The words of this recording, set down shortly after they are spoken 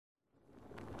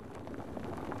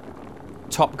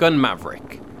Top Gun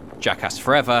Maverick, Jackass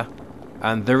Forever,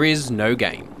 and there is no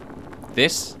game.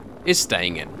 This is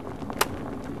Staying In.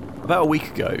 About a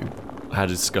week ago, I had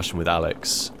a discussion with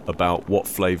Alex about what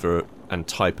flavour and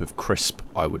type of crisp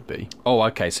I would be. Oh,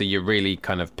 okay, so you're really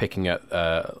kind of picking at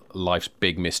life's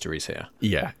big mysteries here.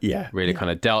 Yeah. Really kind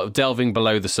of delving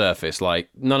below the surface, like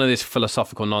none of this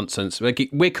philosophical nonsense.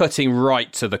 We're cutting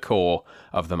right to the core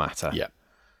of the matter. Yeah.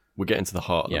 We're getting to the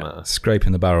heart of the matter.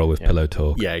 Scraping the barrel with pillow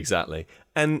talk. Yeah, exactly.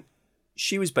 And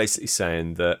she was basically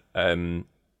saying that I'm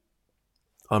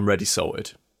ready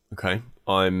salted. Okay?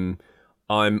 I'm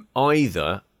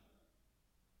either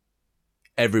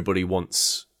everybody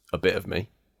wants a bit of me,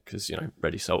 because,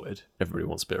 ready salted. Everybody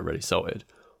wants a bit of ready salted.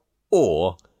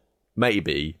 Or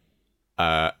maybe,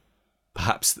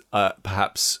 perhaps,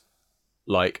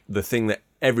 like the thing that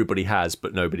everybody has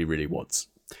but nobody really wants,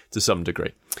 to some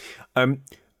degree.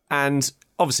 And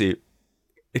obviously,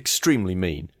 extremely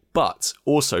mean, but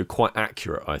also quite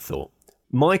accurate, I thought.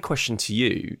 My question to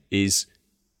you is,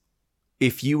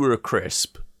 if you were a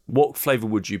crisp, what flavour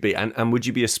would you be? And would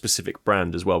you be a specific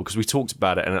brand as well? Because we talked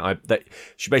about it, and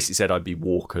she basically said I'd be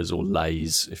Walkers or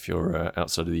Lay's if you're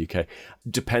outside of the UK.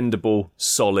 Dependable,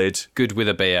 solid. Good with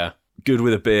a beer.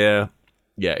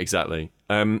 Yeah, exactly.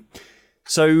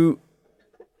 So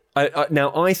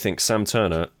now I think Sam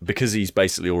Turner, because he's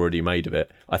basically already made of it,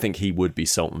 I think he would be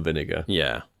salt and vinegar.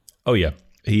 Yeah. Oh, yeah.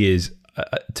 He is,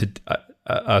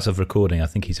 as of recording, I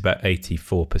think he's about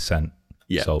 84%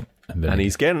 salt and vinegar. And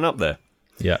he's getting up there.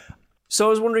 Yeah. So I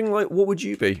was wondering, like, what would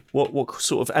you be? What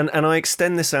sort of... And I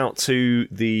extend this out to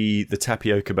the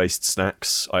tapioca-based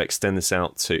snacks. I extend this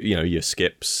out to, your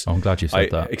skips. Oh, I'm glad you said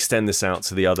that. I extend this out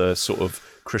to the other sort of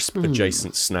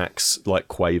crisp-adjacent snacks, like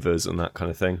Quavers and that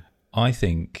kind of thing. I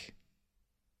think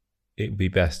it would be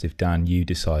best if, Dan, you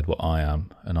decide what I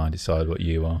am and I decide what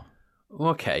you are.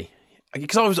 Okay.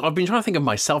 Because I've been trying to think of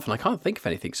myself and I can't think of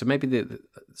anything, so maybe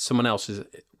someone else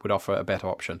would offer a better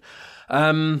option.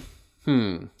 I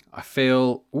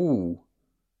feel...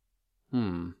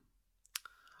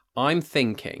 I'm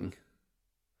thinking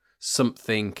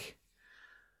something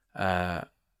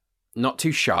not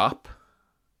too sharp.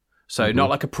 So not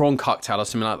like a prawn cocktail or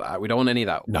something like that. We don't want any of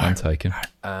that. No, I'm taken.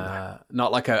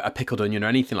 Not like a pickled onion or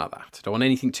anything like that. Don't want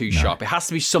anything too sharp. It has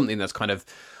to be something that's kind of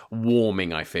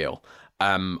warming, I feel.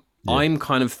 I'm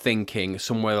kind of thinking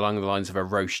somewhere along the lines of a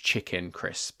roast chicken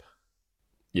crisp.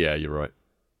 Yeah, you're right.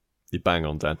 You bang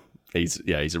on, Dan. He's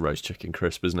a roast chicken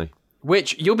crisp, isn't he?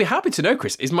 Which, you'll be happy to know,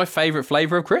 Chris, is my favourite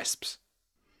flavour of crisps.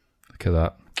 Look at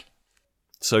that.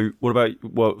 So what about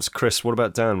Chris? What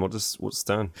about Dan? What's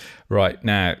Dan? Right,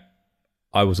 now,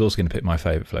 I was also going to pick my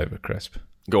favourite flavour of crisp.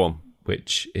 Go on.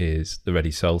 Which is the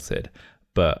ready salted.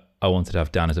 But I wanted to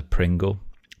have Dan as a Pringle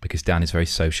because Dan is very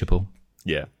sociable.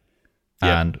 Yeah.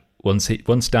 And once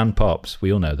Dan pops,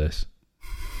 we all know this.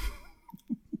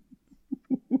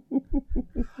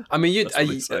 I mean, I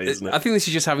think this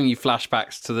is just having you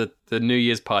flashbacks to the New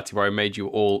Year's party where I made you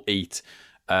all eat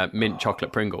mint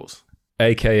chocolate Pringles.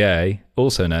 AKA,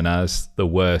 also known as the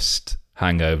worst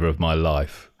hangover of my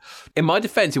life. In my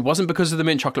defence, it wasn't because of the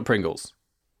mint chocolate Pringles.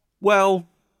 Well,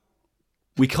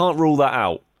 we can't rule that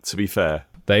out, to be fair.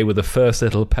 They were the first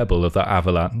little pebble of that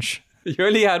avalanche. You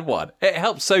only had one. It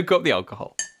helped soak up the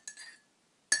alcohol.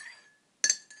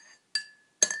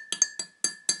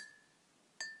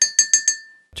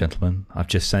 Gentlemen, I've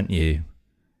just sent you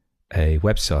a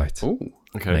website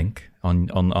link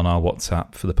on our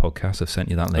WhatsApp for the podcast. I've sent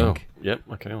you that link. Oh, yep.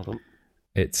 Okay, hold on.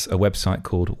 It's a website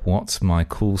called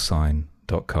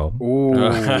whatsmycoolsign.com. Ooh.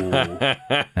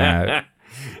 Now,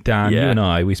 Dan, you and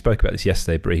I, we spoke about this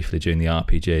yesterday briefly during the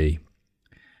RPG.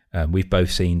 We've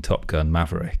both seen Top Gun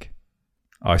Maverick.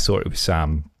 I saw it with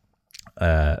Sam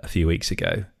a few weeks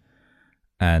ago.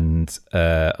 And,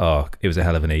 it was a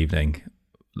hell of an evening.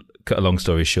 Cut a long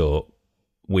story short,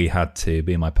 me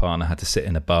and my partner had to sit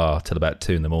in a bar till about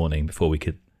 2 a.m. before we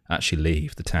could actually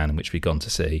leave the town in which we'd gone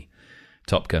to see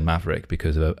Top Gun Maverick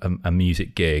because of a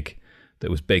music gig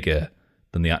that was bigger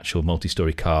than the actual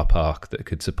multi-storey car park that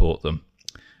could support them,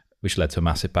 which led to a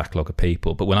massive backlog of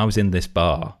people. But when I was in this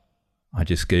bar, I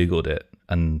just Googled it,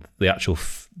 and the actual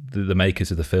the makers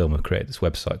of the film have created this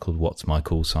website called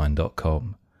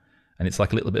whatsmycoolsign.com, and it's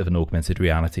like a little bit of an augmented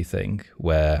reality thing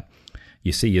where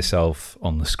you see yourself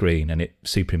on the screen and it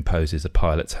superimposes a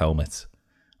pilot's helmet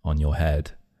on your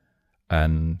head.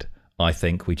 And I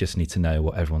think we just need to know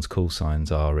what everyone's call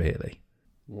signs are, really.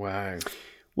 Wow.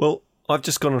 Well, I've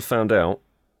just gone and found out,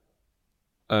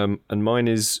 and mine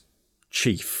is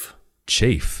Chief.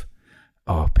 Chief?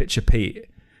 Oh, picture Pete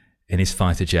in his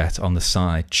fighter jet on the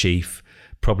side. Chief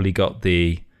probably got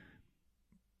the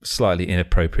slightly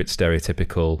inappropriate,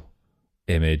 stereotypical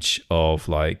image of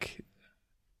like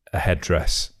a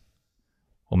headdress,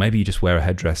 or maybe you just wear a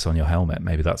headdress on your helmet.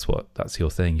 Maybe that's your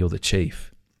thing. You're the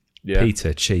chief. Yeah.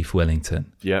 Peter Chief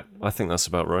Willington. Yeah, I think that's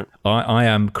about right. I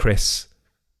am Chris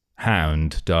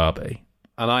Hound Darby.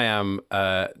 And I am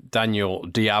Daniel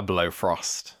Diablo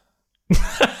Frost.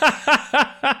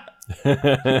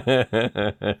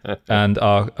 And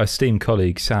our esteemed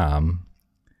colleague Sam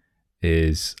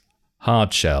is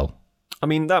Hard Shell. I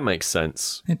mean, that makes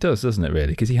sense. It does, doesn't it,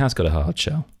 really? Because he has got a hard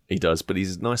shell. He does, but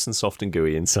he's nice and soft and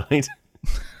gooey inside.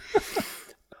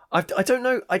 I don't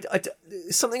know.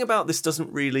 Something about this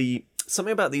doesn't really...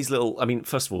 Something about these little... I mean,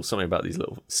 first of all, something about these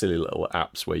little silly little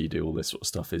apps where you do all this sort of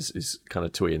stuff is kind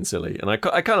of twee and silly. And I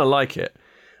kind of like it.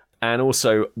 And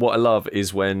also, what I love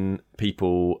is when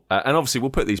people... and obviously, we'll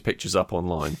put these pictures up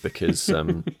online because...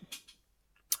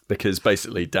 because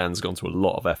basically Dan's gone to a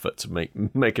lot of effort to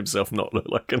make himself not look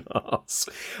like an arse.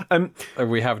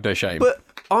 We have no shame. But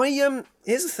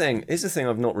here's the thing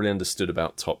I've not really understood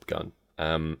about Top Gun.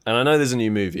 And I know there's a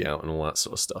new movie out and all that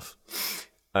sort of stuff.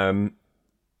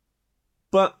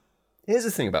 But here's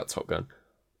the thing about Top Gun.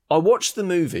 I watched the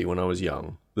movie when I was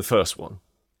young, the first one,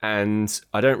 and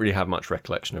I don't really have much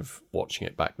recollection of watching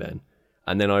it back then.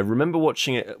 And then I remember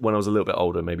watching it when I was a little bit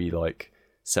older, maybe like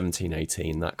 17,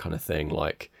 18, that kind of thing,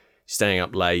 like staying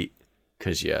up late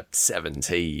because you're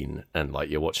 17 and like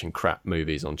you're watching crap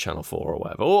movies on Channel 4 or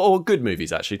whatever, or good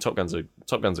movies actually. Top Gun's a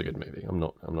good movie. I'm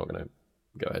not going to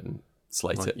go ahead and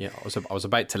slate it. Yeah, I was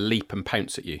about to leap and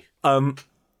pounce at you.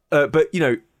 But you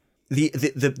know,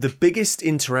 the biggest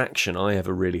interaction I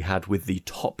ever really had with the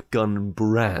Top Gun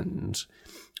brand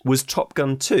was Top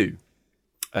Gun 2,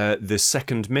 the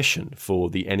second mission for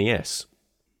the NES,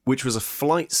 which was a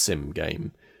flight sim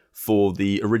game for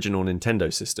the original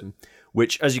Nintendo system,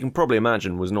 which, as you can probably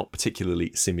imagine, was not particularly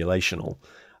simulational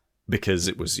because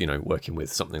it was, you know, working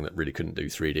with something that really couldn't do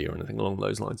 3D or anything along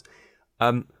those lines.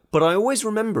 But I always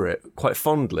remember it quite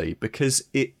fondly because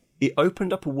it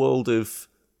opened up a world of...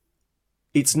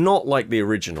 It's not like the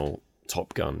original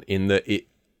Top Gun in that it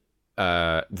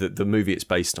the movie it's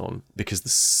based on, because the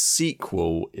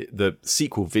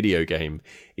sequel video game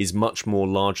is much more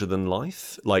larger than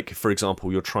life. Like, for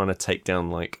example, you're trying to take down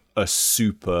like a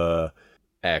super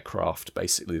aircraft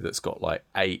basically that's got like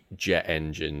 8 jet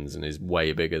engines and is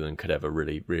way bigger than could ever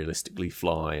really realistically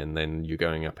fly, and then you're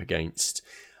going up against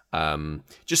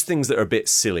just things that are a bit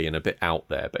silly and a bit out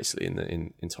there basically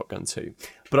in Top Gun 2.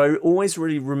 But I always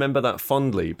really remember that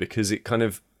fondly because it kind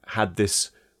of had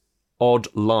this odd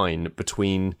line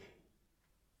between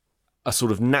a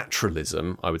sort of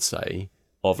naturalism, I would say,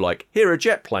 of like, here are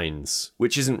jet planes,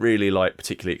 which isn't really like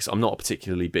particularly... I'm not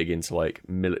particularly big into like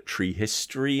military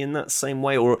history in that same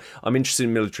way, or I'm interested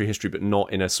in military history, but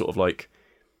not in a sort of like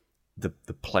the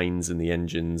planes and the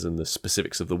engines and the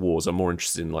specifics of the wars. I'm more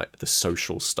interested in like the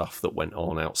social stuff that went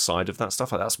on outside of that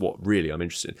stuff. Like, that's what really I'm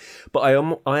interested in. But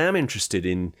I am interested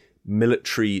in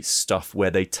military stuff where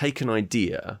they take an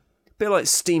idea, a bit like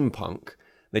steampunk.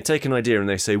 They take an idea and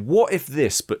they say, what if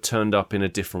this but turned up in a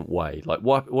different way? Like,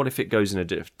 what if it goes in a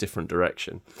different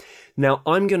direction? Now,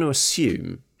 I'm going to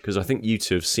assume, because I think you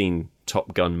two have seen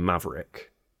Top Gun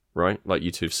Maverick, right? Like,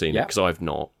 you two have seen it, because I've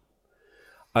not.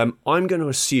 I'm going to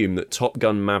assume that Top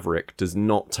Gun Maverick does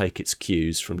not take its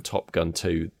cues from Top Gun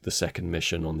 2, the second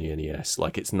mission on the NES.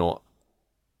 Like, it's not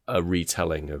a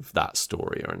retelling of that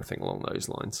story or anything along those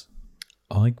lines.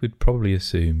 I would probably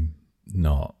assume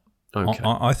not. Okay.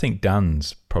 I think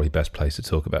Dan's probably best place to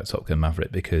talk about Top Gun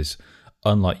Maverick because,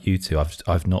 unlike you two,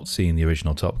 I've not seen the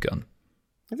original Top Gun.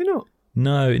 Have you not?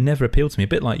 No, it never appealed to me. A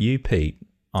bit like you, Pete.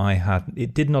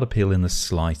 It did not appeal in the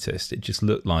slightest. It just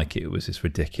looked like it was this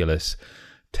ridiculous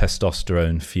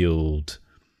testosterone-fueled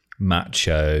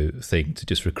macho thing to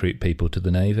just recruit people to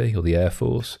the Navy or the Air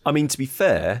Force. I mean, to be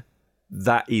fair,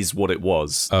 that is what it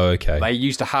was. Oh, okay. They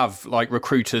used to have like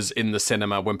recruiters in the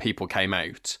cinema when people came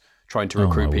out, trying to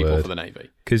recruit people for the Navy.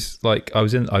 Because like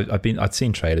I'd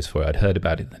seen trailers for it, I'd heard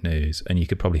about it in the news, and you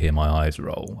could probably hear my eyes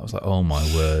roll. I was like, oh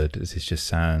my word, this just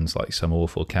sounds like some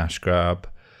awful cash grab.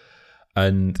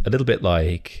 And a little bit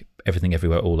like Everything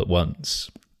Everywhere All at Once,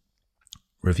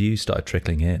 reviews started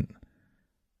trickling in,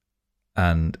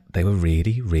 and they were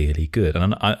really, really good.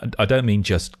 And I don't mean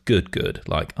just good,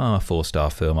 like,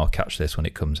 4-star film, I'll catch this when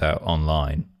it comes out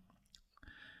online.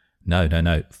 No,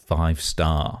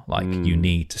 5-star. Like, you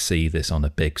need to see this on a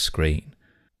big screen.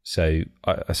 So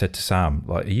I said to Sam,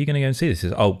 like, are you going to go and see this? He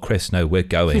says, oh, Chris, no, we're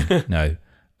going. No,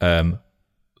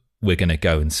 we're going to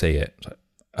go and see it. Like,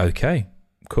 okay,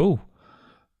 cool.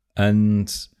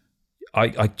 And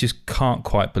I just can't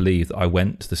quite believe that I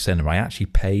went to the cinema. I actually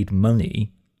paid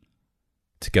money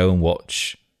to go and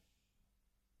watch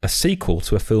a sequel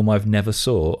to a film I never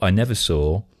saw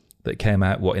that came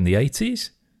out, in the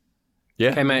 80s?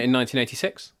 Yeah. Came out in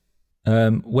 1986.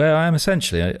 Where I am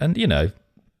essentially, and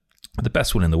the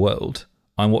best one in the world,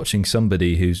 I'm watching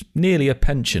somebody who's nearly a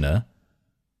pensioner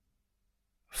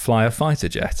fly a fighter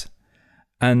jet.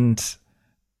 And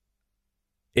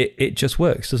it just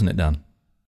works, doesn't it, Dan?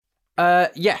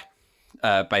 Yeah.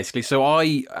 Basically. So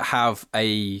I have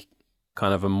a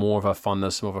kind of a more of a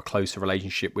fondness, more of a closer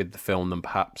relationship with the film than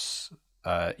perhaps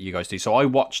you guys do. So I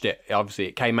watched it. Obviously,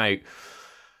 it came out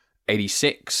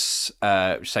 86,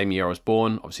 same year I was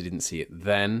born. Obviously, didn't see it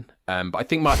then. But I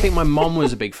think my mom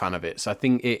was a big fan of it. So I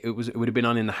think it would have been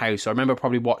on in the house. I remember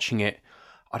probably watching it.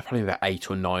 I'd probably be about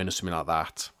 8 or 9 or something like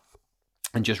that,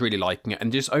 and just really liking it.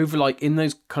 And just over in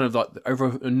those kind of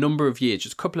over a number of years,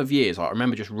 just a couple of years, I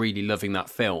remember just really loving that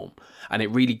film, and it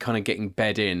really kind of getting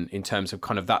bed in terms of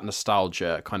kind of that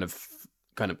nostalgia, kind of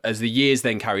as the years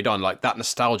then carried on, that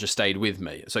nostalgia stayed with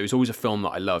me. So it was always a film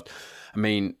that I loved. I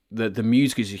mean, the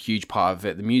music is a huge part of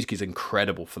it. The music is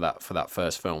incredible for that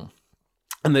first film,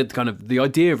 and the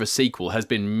idea of a sequel has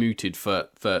been mooted for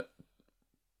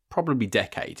probably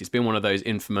decades. It's been one of those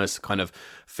infamous kind of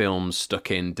films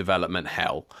stuck in development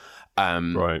hell.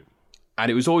 Right. And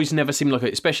it was always never seemed like,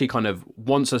 especially kind of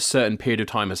once a certain period of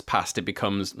time has passed, it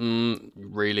becomes,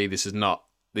 really, this is not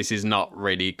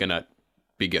really going to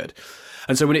be good.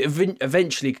 And so when it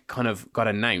eventually kind of got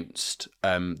announced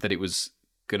that it was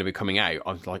going to be coming out,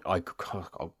 I was like,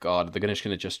 oh God, they're going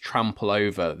to just trample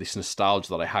over this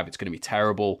nostalgia that I have. It's going to be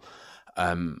terrible.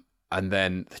 And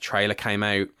then the trailer came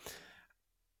out.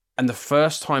 And the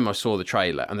first time I saw the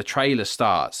trailer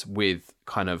starts with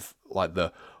kind of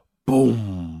the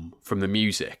boom from the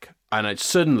music. And it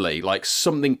suddenly,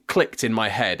 something clicked in my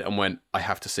head and went, I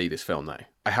have to see this film now.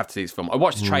 I have to see this film. I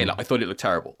watched the trailer. I thought it looked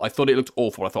terrible. I thought it looked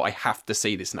awful. I thought, I have to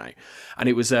see this now. And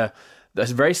it was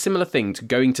that's a very similar thing to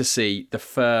going to see the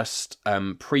first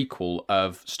prequel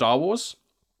of Star Wars.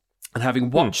 And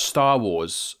having watched Star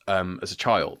Wars as a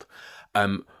child,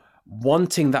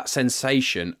 wanting that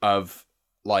sensation of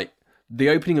the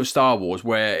opening of Star Wars,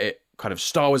 where it kind of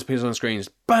Star Wars appears on the screens,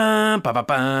 bam, ba ba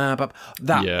ba ba.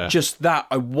 That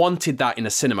I wanted that in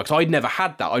a cinema, because I'd never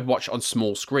had that. I'd watch on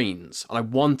small screens, and I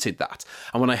wanted that.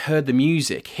 And when I heard the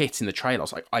music hit in the trailer, I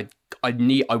was like,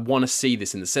 I want to see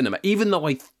this in the cinema. Even though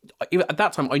at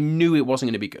that time I knew it wasn't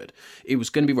going to be good. It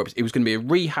was going to be rubbish. It was going to be a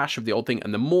rehash of the old thing.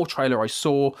 And the more trailer I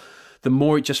saw, the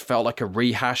more it just felt like a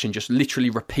rehash and just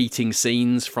literally repeating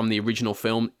scenes from the original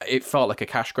film. It felt like a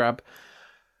cash grab.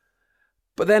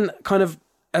 But then, kind of,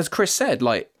 as Chris said,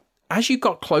 as you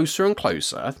got closer and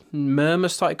closer,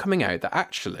 murmurs started coming out that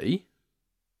actually,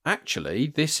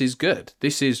 this is good.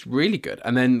 This is really good.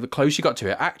 And then the closer you got to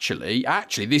it, actually,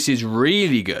 this is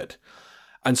really good.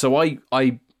 And so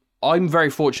I'm very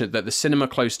fortunate that the cinema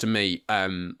close to me,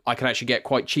 I can actually get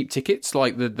quite cheap tickets.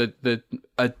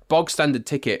 A bog standard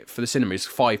ticket for the cinema is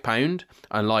 £5,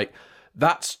 and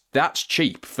that's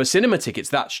cheap for cinema tickets.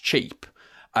 That's cheap.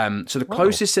 So the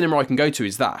closest cinema I can go to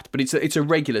is that, but it's a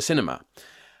regular cinema.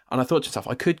 And I thought to myself,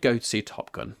 I could go to see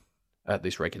Top Gun at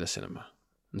this regular cinema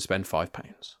and spend £5,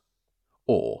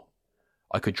 or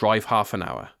I could drive half an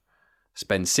hour,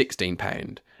 spend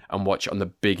 £16, and watch on the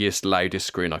biggest, loudest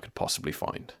screen I could possibly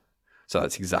find. So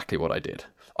that's exactly what I did.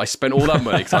 I spent all that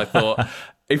money because I thought,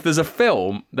 if there's a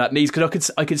film that needs,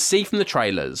 because I could see from the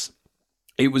trailers,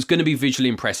 it was going to be visually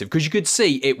impressive, because you could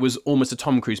see it was almost a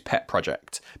Tom Cruise pet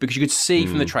project, because you could see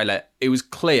from the trailer, it was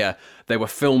clear they were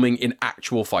filming in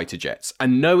actual fighter jets.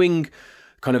 And knowing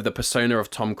kind of the persona of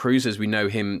Tom Cruise as we know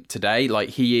him today,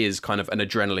 he is kind of an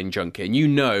adrenaline junkie,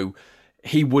 and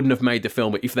he wouldn't have made the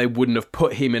film if they wouldn't have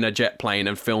put him in a jet plane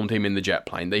and filmed him in the jet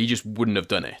plane. He just wouldn't have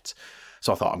done it.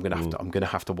 So I thought, I'm gonna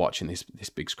have to watch in this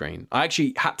big screen. I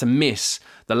actually had to miss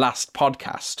the last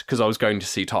podcast because I was going to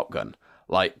see Top Gun.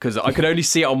 Because I could only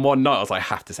see it on one night. I was like, I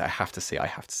have to see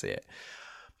it.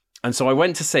 And so I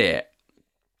went to see it.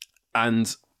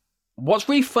 And what's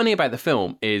really funny about the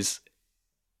film is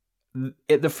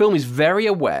the film is very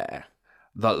aware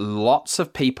that lots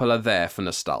of people are there for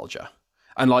nostalgia.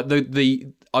 And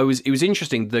it was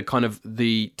interesting, the kind of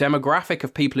the demographic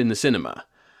of people in the cinema,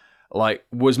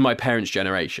 was my parents'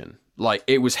 generation.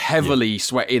 It was heavily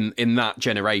sweat in that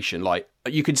generation.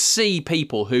 You could see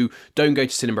people who don't go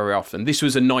to cinema very often. This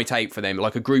was a night out for them.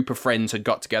 A group of friends had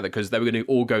got together because they were going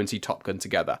to all go and see Top Gun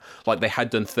together, like they had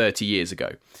done 30 years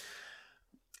ago.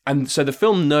 And so the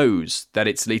film knows that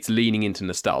it's leaning into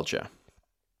nostalgia.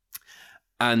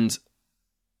 And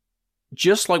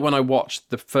just like when I watched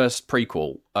the first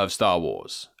prequel of Star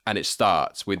Wars, and it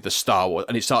starts with the Star Wars,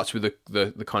 and it starts with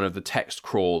the kind of the text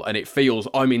crawl, and it feels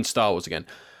I'm in Star Wars again.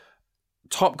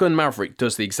 Top Gun Maverick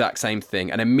does the exact same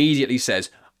thing and immediately says,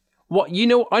 "What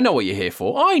I know what you're here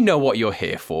for. I know what you're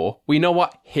here for. We know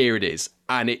what. Here it is."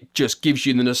 And it just gives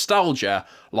you the nostalgia,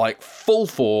 like full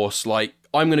force. Like,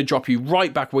 I'm going to drop you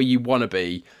right back where you want to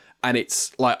be. And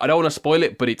it's like, I don't want to spoil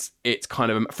it, but it's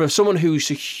kind of, for someone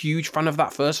who's a huge fan of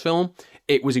that first film,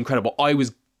 it was incredible. I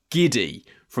was giddy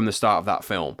from the start of that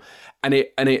film, and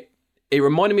it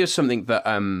reminded me of something that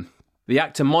the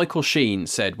actor Michael Sheen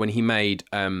said when he made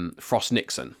Frost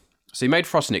Nixon. So he made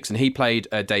Frost Nixon. He played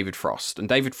David Frost, and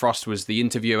David Frost was the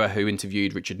interviewer who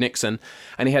interviewed Richard Nixon,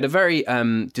 and he had a very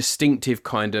distinctive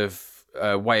kind of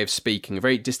way of speaking, a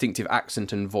very distinctive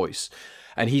accent and voice.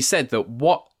 And he said that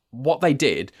what they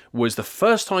did was, the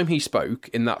first time he spoke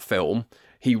in that film,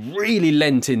 he really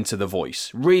lent into the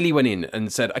voice, really went in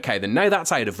and said, "Okay, then now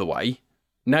that's out of the way.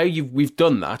 Now we've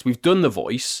done that. We've done the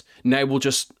voice. Now we'll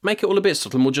just make it all a bit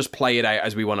subtle and we'll just play it out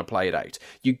as we want to play it out."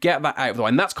 You get that out of the way.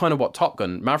 And that's kind of what Top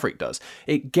Gun Maverick does.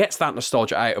 It gets that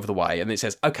nostalgia out of the way and it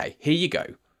says, "Okay, here you go.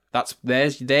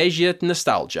 There's your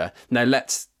nostalgia. Now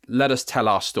let us tell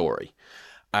our story."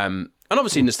 And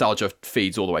obviously nostalgia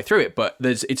feeds all the way through it, but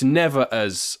it's never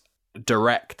as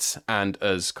direct and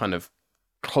as kind of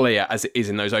clear as it is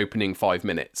in those opening 5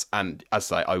 minutes. And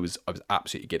as I say, I was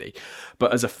absolutely giddy.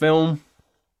 But as a film,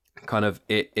 kind of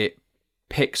it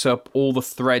picks up all the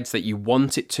threads that you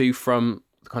want it to from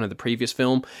kind of the previous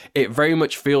film. It very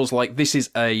much feels like this is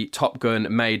a Top Gun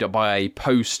made by a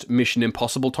post Mission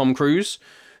Impossible Tom Cruise,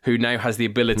 who now has the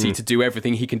ability to do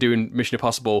everything he can do in Mission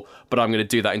Impossible, but I'm going to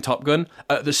do that in Top Gun.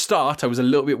 At the start, I was a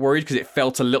little bit worried because it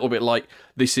felt a little bit like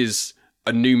this is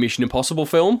a new Mission Impossible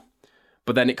film,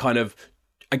 but then it kind of,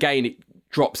 again, it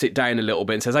drops it down a little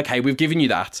bit and says, "Okay, we've given you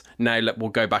that. Now we'll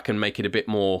go back and make it a bit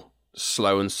more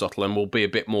slow and subtle, and we'll be a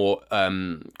bit more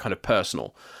kind of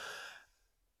personal."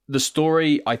 The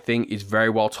story, I think, is very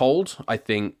well told. I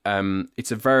think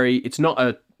it's not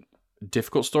a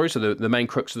difficult story. So the main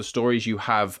crux of the story is you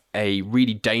have a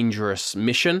really dangerous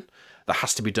mission that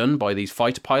has to be done by these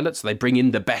fighter pilots. They bring in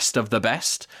the best of the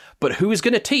best, but who is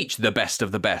going to teach the best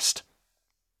of the best?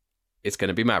 It's going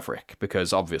to be Maverick,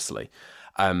 because obviously,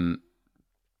 and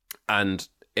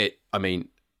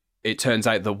it turns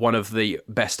out that one of the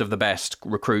best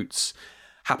recruits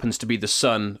happens to be the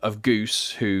son of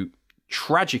Goose, who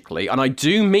tragically, and I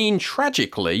do mean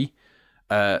tragically,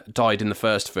 died in the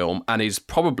first film, and is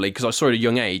probably, because I saw it at a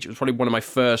young age, it was probably one of my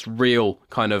first real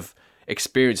kind of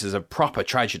experiences of proper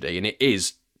tragedy, and it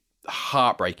is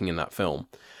heartbreaking in that film.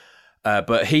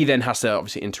 But he then has to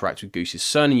obviously interact with Goose's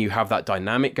son, and you have that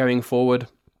dynamic going forward.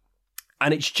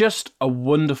 And it's just a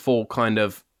wonderful kind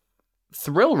of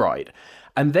thrill ride.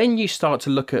 And then you start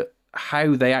to look at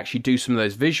how they actually do some of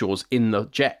those visuals in the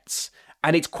jets.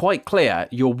 And it's quite clear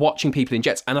you're watching people in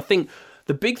jets. And I think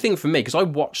the big thing for me, because I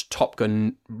watched Top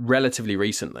Gun relatively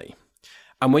recently,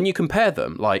 and when you compare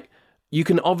them, like, you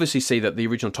can obviously see that the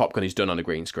original Top Gun is done on a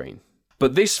green screen.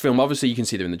 But this film, obviously, you can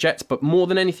see them in the jets. But more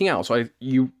than anything else,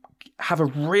 you have a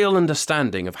real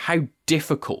understanding of how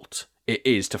difficult it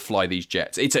is to fly these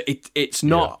jets. It's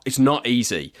not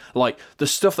easy. Like, the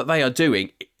stuff that they are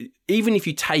doing, even if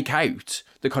you take out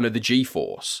the kind of the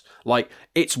G-force, like,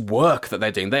 it's work that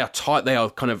they're doing. They are tight. They are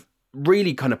kind of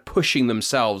really kind of pushing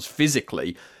themselves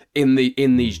physically in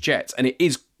these jets, and it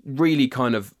is really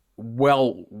kind of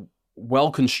well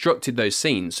constructed, those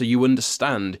scenes, so you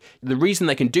understand the reason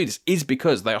they can do this is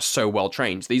because they are so well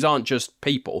trained. These aren't just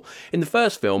people. In the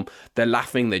first film, they're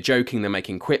laughing, they're joking, they're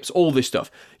making quips, all this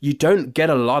stuff. You don't get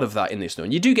a lot of that in this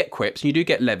one. You do get quips and you do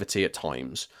get levity at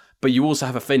times, but you also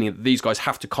have a feeling that these guys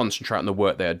have to concentrate on the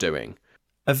work they are doing.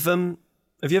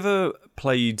 Have you ever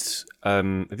played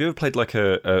like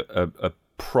a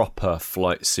proper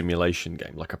flight simulation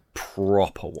game, like a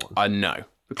proper one? No.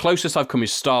 The closest I've come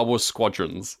is Star Wars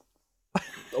Squadrons.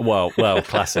 Well,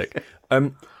 classic.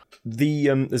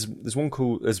 There's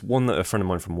one that a friend of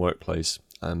mine from work plays,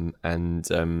 and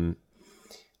it's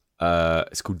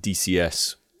called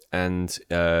DCS, and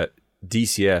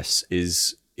DCS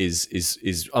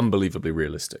is unbelievably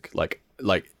realistic. Like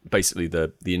basically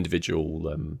the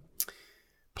individual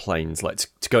planes, like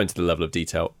to go into the level of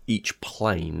detail, each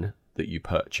plane that you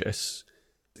purchase,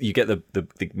 you get the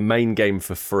main game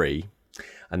for free,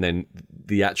 and then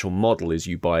the actual model is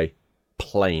you buy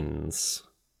planes,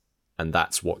 and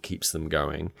that's what keeps them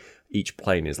going. Each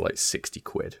plane is like 60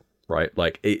 quid, right?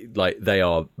 Like they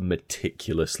are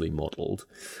meticulously modeled,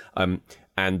 and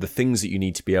the things that you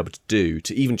need to be able to do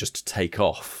to even just to take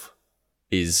off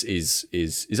is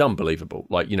unbelievable.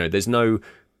 Like, you know, there's no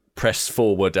press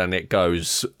forward and it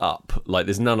goes up. Like,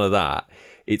 there's none of that.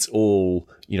 It's all,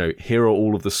 here are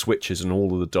all of the switches and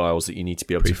all of the dials that you need to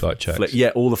be able Pre-flight to checks. Yeah,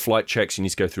 all the flight checks. You need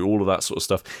to go through all of that sort of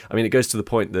stuff. I mean, it goes to the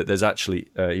point that there's actually,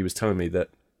 he was telling me that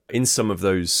in some of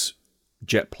those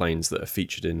jet planes that are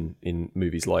featured in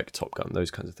movies like Top Gun,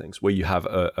 those kinds of things, where you have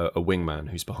a wingman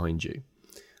who's behind you,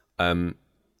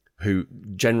 who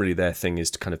generally their thing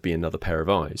is to kind of be another pair of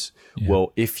eyes. Yeah.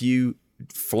 Well, if you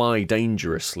fly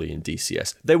dangerously in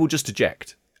DCS, they will just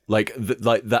eject. Like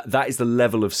that is the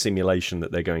level of simulation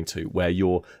that they're going to, where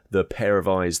the pair of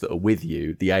eyes that are with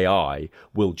you, the AI,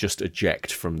 will just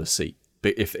eject from the seat.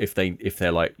 But if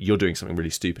they're like, you're doing something really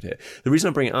stupid here. The reason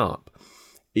I bring it up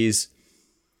is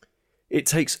it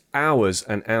takes hours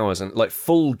and hours and like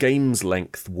full game's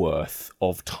length worth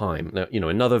of time. Now,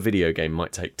 another video game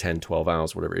might take 10, 12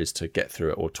 hours, whatever it is, to get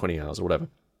through it, or 20 hours or whatever.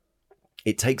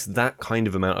 It takes that kind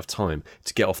of amount of time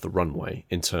to get off the runway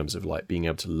in terms of like being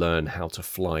able to learn how to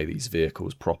fly these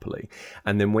vehicles properly.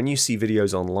 And then when you see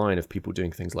videos online of people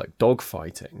doing things like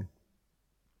dogfighting,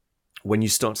 when you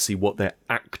start to see what they're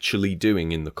actually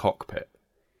doing in the cockpit,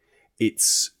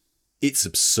 it's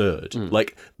absurd.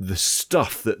 Like the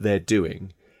stuff that they're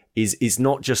doing is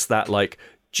not just that like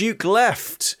Duke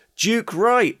left, Duke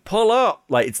right, pull up.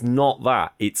 Like it's not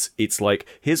that. It's like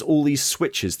here's all these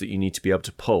switches that you need to be able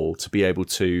to pull to be able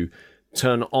to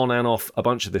turn on and off a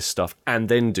bunch of this stuff, and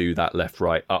then do that left,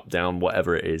 right, up, down,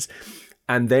 whatever it is,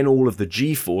 and then all of the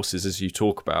G forces as you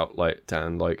talk about, like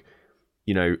Dan, like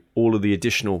all of the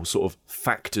additional sort of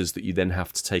factors that you then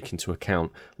have to take into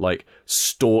account, like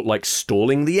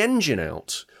stalling the engine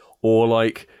out, or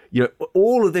like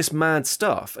all of this mad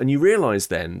stuff. And you realize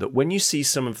then that when you see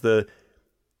some of the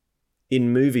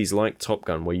in movies like Top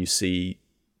Gun where you see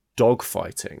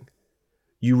dogfighting,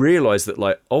 you realize that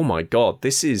like, oh my god,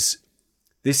 this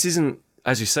isn't,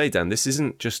 as you say, Dan, this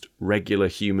isn't just regular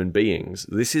human beings.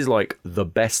 This is like the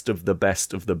best of the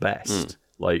best of the best.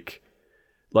 Like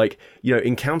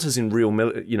encounters in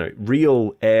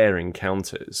real air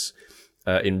encounters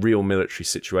in real military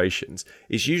situations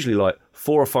is usually like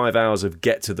 4 or 5 hours of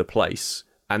get to the place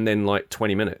and then like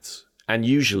 20 minutes. And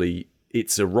usually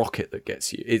it's a rocket that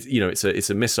gets you. It's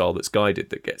a missile that's guided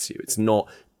that gets you. It's not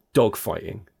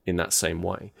dogfighting in that same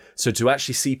way. So to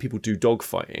actually see people do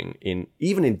dogfighting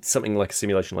even in something like a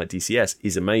simulation like DCS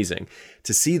is amazing.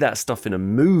 To see that stuff in a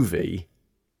movie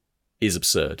is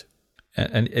absurd.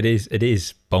 And it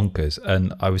is bonkers.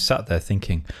 And I was sat there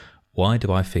thinking, why do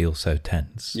I feel so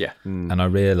tense? Yeah. And I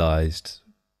realised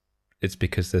it's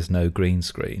because there's no green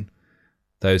screen.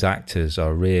 Those actors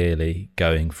are really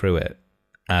going through it.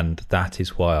 And that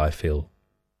is why I feel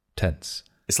tense.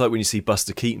 It's like when you see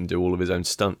Buster Keaton do all of his own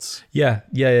stunts. Yeah.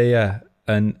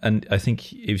 And I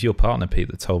think it was your partner, Pete,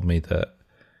 that told me that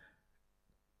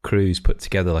Cruise put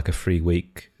together like a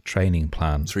 3-week training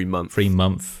plan. 3 month.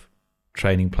 3-month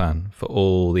training plan for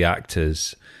all the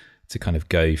actors to kind of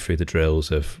go through the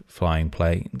drills of flying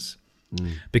planes.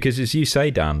 Because as you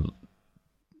say, Dan,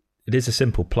 it is a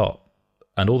simple plot,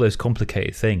 and all those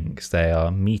complicated things, they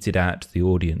are meted out to the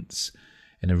audience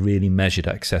in a really measured,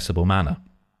 accessible manner.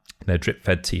 They're drip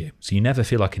fed to you, so you never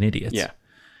feel like an idiot. Yeah.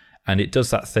 And it does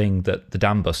that thing that the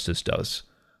Dam Busters does,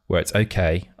 where it's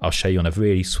okay, I'll show you on a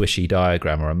really swishy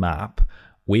diagram or a map,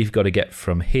 we've got to get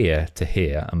from here to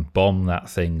here and bomb that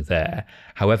thing there.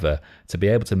 However, to be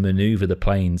able to maneuver the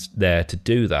planes there to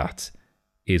do that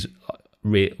is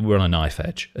we're on a knife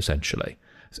edge, essentially.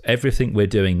 So everything we're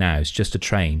doing now is just to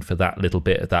train for that little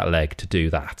bit of that leg to do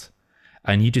that.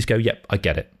 And you just go, yep, I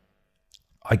get it.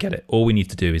 All we need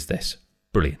to do is this.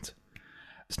 Brilliant.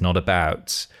 It's not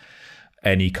about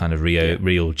any kind of real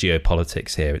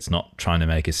geopolitics here. It's not trying to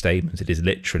make a statement. It is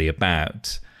literally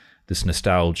about this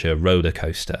nostalgia roller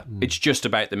coaster. It's just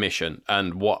about the mission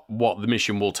and what the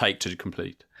mission will take to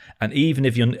complete. And even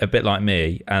if you're a bit like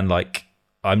me, and like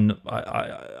I'm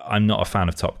not a fan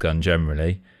of Top Gun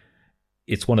generally,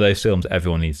 it's one of those films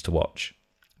everyone needs to watch,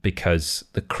 because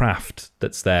the craft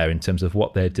that's there in terms of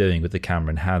what they're doing with the camera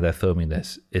and how they're filming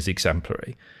this is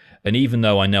exemplary. And even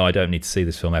though I know I don't need to see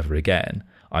this film ever again,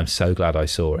 I'm so glad I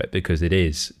saw it, because it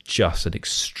is just an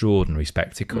extraordinary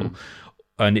spectacle.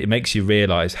 And it makes you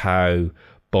realise how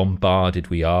bombarded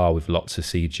we are with lots of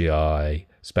CGI,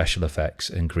 special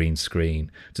effects and green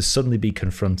screen, to suddenly be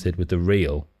confronted with the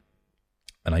real,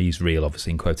 and I use real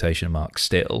obviously in quotation marks,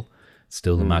 still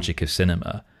the magic of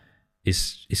cinema,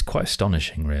 is quite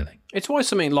astonishing, really. It's why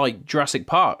something like Jurassic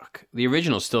Park, the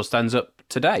original, still stands up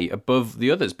today above the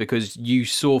others, because you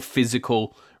saw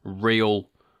physical, real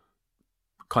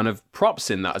kind of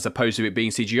props in that, as opposed to it being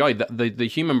CGI. The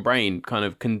human brain kind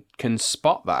of can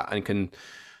spot that and can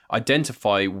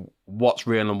identify what's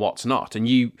real and what's not. And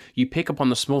you pick up on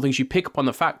the small things. You pick up on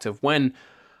the fact of when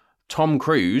Tom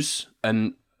Cruise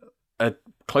and a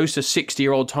close to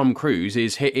 60-year-old Tom Cruise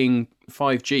is hitting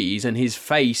 5Gs and his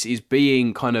face is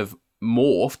being kind of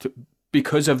morphed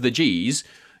because of the Gs,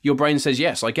 your brain says,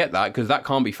 yes, I get that, because that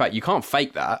can't be fake. You can't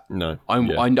fake that. No.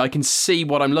 I can see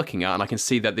what I'm looking at, and I can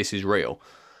see that this is real.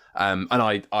 And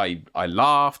I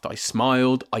laughed, I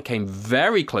smiled, I came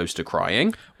very close to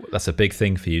crying. That's a big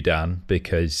thing for you, Dan,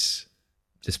 because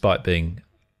despite being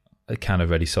a can of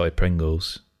ready-side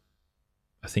Pringles,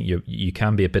 I think you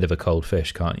can be a bit of a cold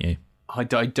fish, can't you? I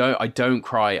don't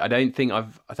cry. I don't think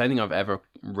I've ever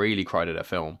really cried at a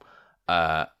film.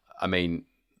 I mean,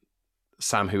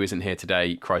 Sam, who isn't here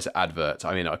today, cries at adverts.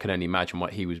 I mean, I can only imagine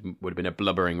what he would have been a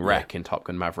blubbering wreck in Top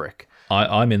Gun Maverick.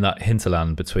 I'm in that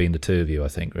hinterland between the two of you, I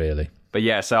think, really. But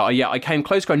yeah, so I came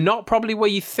close, not probably where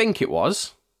you think it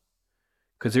was,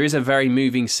 because there is a very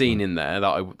moving scene in there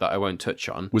that I won't touch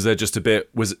on. Was there just a bit?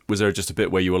 Was there just a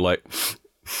bit where you were like,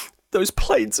 those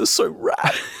planes are so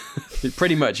rad?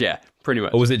 Pretty much, yeah. Pretty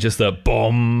much. Or was it just a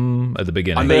bomb at the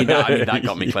beginning? I mean, that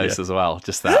got me close as well.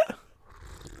 Just that.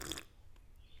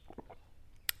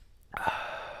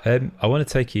 I want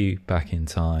to take you back in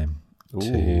time to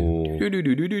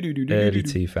early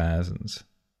 2000s.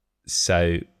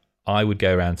 So I would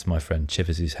go around to my friend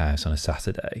Chivers' house on a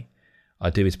Saturday.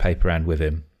 I'd do his paper round with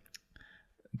him,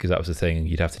 because that was the thing.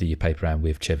 You'd have to do your paper round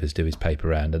with Chivers, do his paper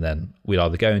round, and then we'd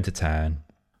either go into town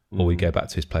or we'd go back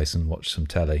to his place and watch some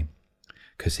telly,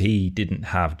 because he didn't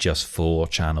have just 4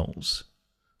 channels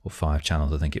or 5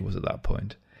 channels, I think it was at that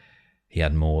point. He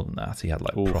had more than that. He had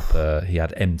he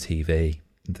had MTV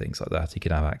and things like that. He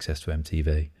could have access to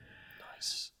MTV.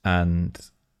 Nice. And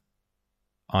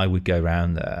I would go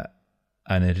around there,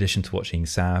 and in addition to watching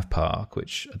South Park,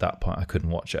 which at that point I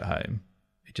couldn't watch at home,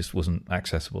 it just wasn't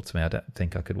accessible to me. I don't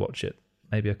think I could watch it.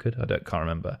 Maybe I could. Can't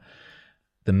remember.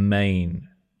 The main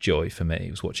joy for me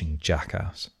was watching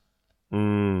Jackass.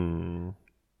 Mm.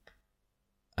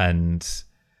 And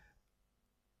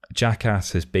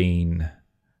Jackass has been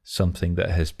something that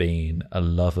has been a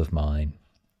love of mine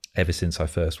ever since I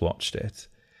first watched it,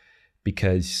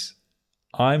 because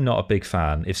I'm not a big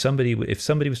fan. If somebody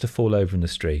was to fall over in the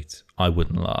street, I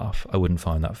wouldn't laugh. I wouldn't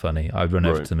find that funny. I'd run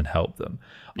over to them and help them.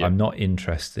 Yeah. I'm not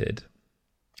interested.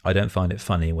 I don't find it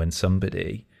funny when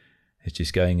somebody is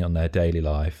just going on their daily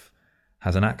life,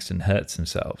 has an accident, hurts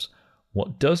themselves.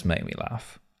 What does make me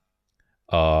laugh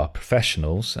are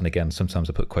professionals, and again, sometimes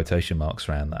I put quotation marks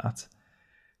around that,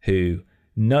 who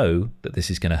know that this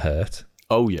is going to hurt.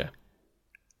 Oh, yeah.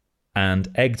 And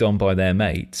egged on by their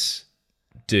mates,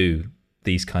 do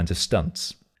these kinds of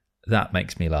stunts. That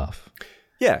makes me laugh.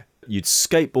 Yeah. You'd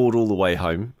skateboard all the way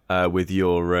home with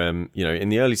your, in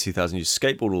the early 2000s, you'd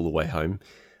skateboard all the way home,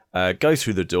 go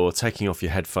through the door, taking off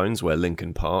your headphones where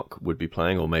Linkin Park would be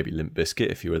playing, or maybe Limp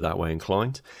Bizkit if you were that way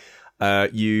inclined.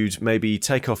 You'd maybe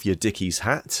take off your Dickies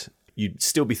hat. You'd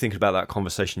still be thinking about that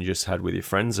conversation you just had with your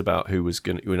friends about who was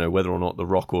going to, whether or not The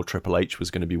Rock or Triple H was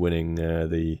going to be winning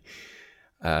the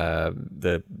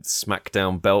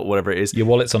SmackDown belt, whatever it is. Your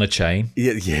wallet's on a chain.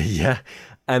 Yeah.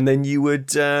 And then you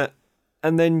would,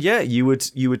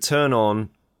 you would turn on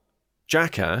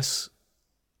Jackass,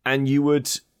 and you would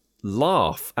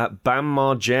laugh at Bam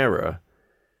Margera,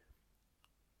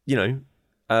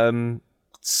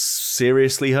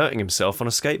 seriously hurting himself on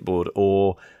a skateboard,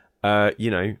 or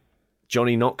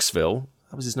Johnny Knoxville.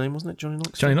 That was his name, wasn't it? Johnny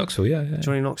Knoxville. Johnny Knoxville, yeah.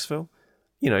 Johnny Knoxville.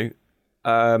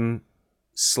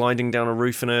 Sliding down a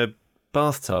roof in a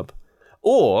bathtub.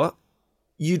 Or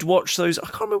you'd watch those, I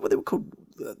can't remember what they were called.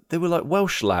 They were like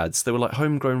Welsh lads. They were like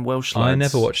homegrown Welsh lads. I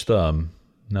never watched them.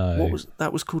 No.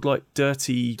 That was called like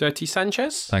Dirty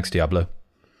Sanchez? Thanks, Diablo.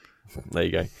 There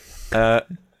you go.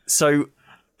 So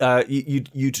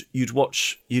you'd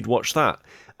watch that.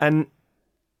 And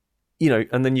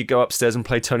and then you go upstairs and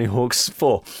play Tony Hawk's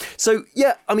 4. So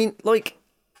yeah, I mean, like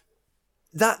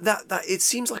that it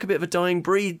seems like a bit of a dying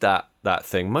breed, that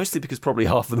thing, mostly because probably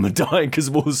half of them are dying because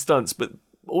of all the stunts, but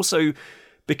also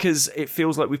because it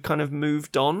feels like we've kind of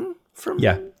moved on from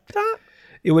that.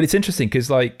 Yeah, well, it's interesting because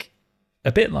like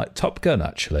a bit like Top Gun,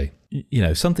 actually.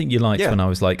 Something you liked when I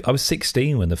was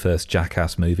 16 when the first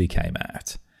Jackass movie came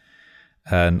out.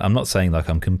 And I'm not saying like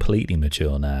I'm completely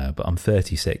mature now, but I'm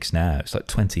 36 now. It's like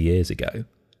 20 years ago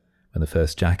when the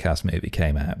first Jackass movie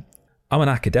came out. I'm an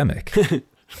academic.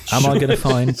 Am I going to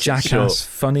find Jackass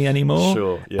funny anymore?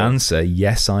 Sure, yeah. Answer,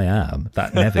 yes, I am.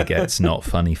 That never gets not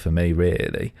funny for me,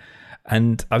 really.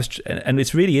 And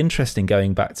it's really interesting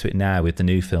going back to it now with the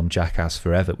new film Jackass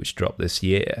Forever, which dropped this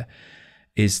year,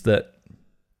 is that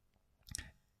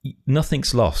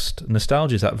nothing's lost.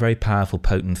 Nostalgia is that very powerful,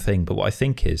 potent thing. But what I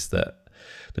think is that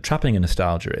The trapping of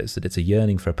nostalgia is that it's a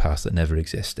yearning for a past that never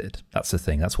existed. That's the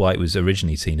thing. That's why it was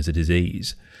originally seen as a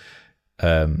disease.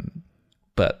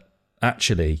 But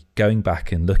actually, going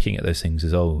back and looking at those things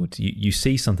as old, you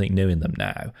see something new in them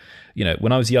now. You know,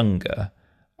 when I was younger,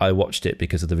 I watched it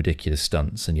because of the ridiculous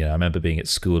stunts. And, you know, I remember being at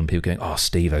school and people going, oh,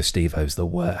 Steve-O's the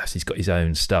worst. He's got his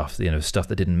own stuff, you know, stuff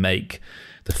that didn't make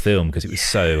the film because it was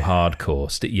so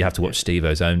hardcore. You have to watch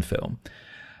Steve-O's own film.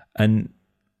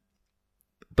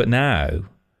 But now,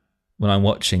 when I'm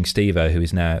watching Steve-O, who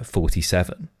is now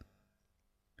 47,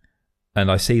 and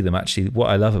I see them actually, what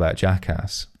I love about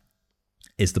Jackass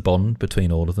is the bond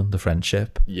between all of them, the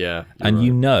friendship. Yeah. And right.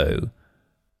 you know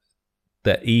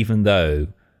that even though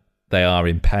they are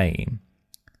in pain,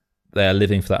 they are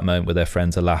living for that moment where their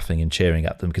friends are laughing and cheering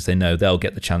at them because they know they'll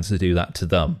get the chance to do that to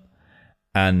them.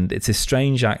 And it's a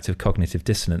strange act of cognitive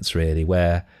dissonance, really,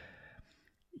 where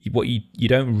what you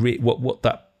don't what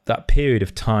that period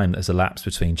of time that has elapsed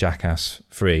between Jackass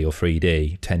 3 or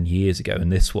 3D 10 years ago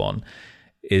and this one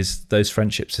is those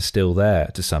friendships are still there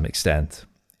to some extent.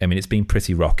 I mean, it's been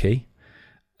pretty rocky.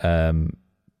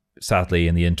 Sadly,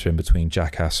 in the interim between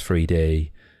Jackass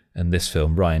 3D and this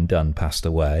film, Ryan Dunn passed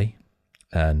away,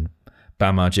 and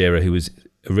Bam Margera, who was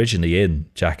originally in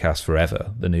Jackass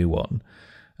Forever, the new one,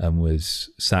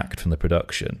 was sacked from the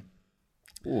production.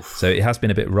 Oof. So it has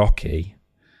been a bit rocky,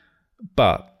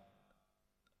 but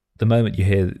the moment you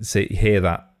hear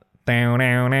that down,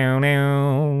 down, down,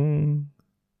 down.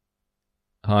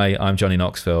 Hi, I'm Johnny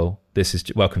Knoxville. This is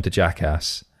welcome to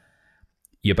Jackass.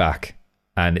 You're back,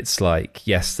 and it's like,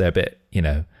 yes, they're a bit, you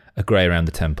know, a grey around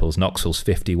the temples. Knoxville's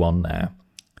 51 now,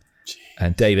 Jeez.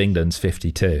 And Dave England's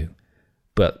 52,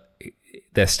 but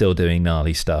they're still doing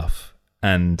gnarly stuff.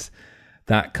 And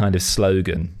that kind of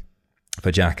slogan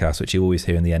for Jackass, which you always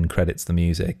hear in the end credits, the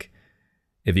music,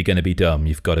 if you're going to be dumb,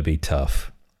 you've got to be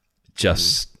tough,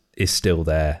 just is still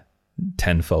there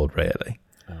tenfold, really.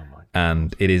 Oh my God.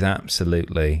 And it is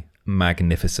absolutely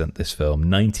magnificent, this film.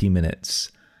 90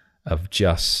 minutes of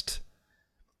just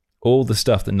all the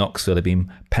stuff that Knoxville had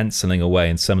been penciling away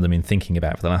and some of them been thinking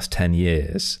about for the last 10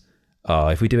 years. Oh,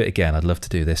 if we do it again, I'd love to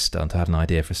do this stunt. I had an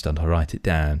idea for a stunt. I'll write it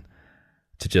down.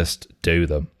 To just do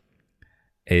them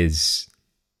is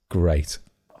great.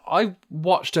 I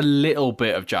watched a little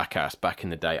bit of Jackass back in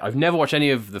the day. I've never watched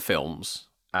any of the films.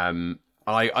 I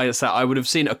would have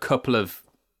seen a couple of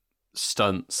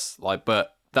stunts,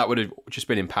 but that would have just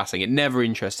been in passing. It never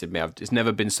interested me. It's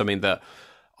never been something that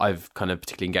I've kind of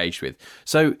particularly engaged with.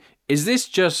 So is this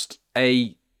just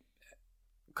a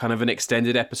kind of an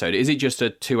extended episode? Is it just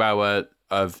a 2 hour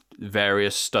of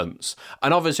various stunts?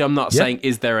 And obviously I'm not saying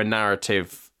is there a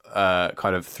narrative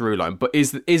kind of through line, but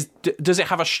does it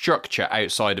have a structure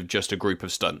outside of just a group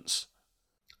of stunts?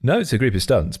 No, it's a group of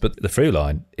stunts, but the through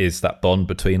line is that bond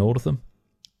between all of them.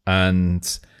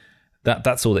 And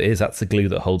that's all it is. That's the glue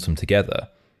that holds them together.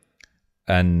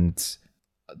 And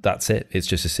that's it. It's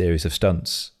just a series of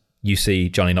stunts. You see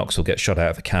Johnny Knoxville get shot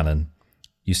out of a cannon.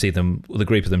 You see them, the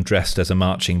group of them dressed as a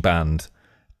marching band,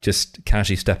 just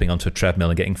casually stepping onto a treadmill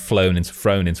and getting thrown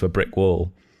into a brick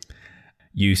wall.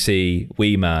 You see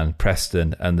Wee Man,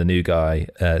 Preston, and the new guy,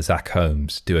 Zach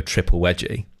Holmes, do a triple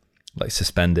wedgie, like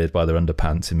suspended by their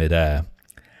underpants in midair.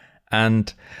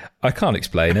 And I can't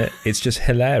explain it. It's just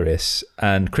hilarious.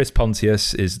 And Chris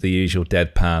Pontius is the usual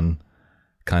deadpan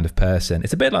kind of person.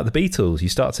 It's a bit like the Beatles. You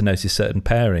start to notice certain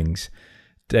pairings.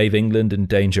 Dave England and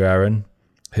Danger Aaron,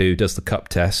 who does the cup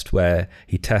test, where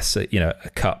he tests a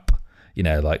cup. You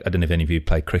know, like, I don't know if any of you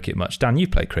play cricket much. Dan,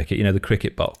 you've played cricket. You know, the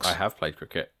cricket box. I have played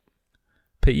cricket.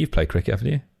 Pete, you've played cricket,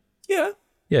 haven't you? Yeah.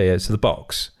 Yeah. So the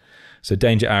box. So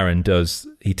Danger Aaron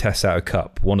he tests out a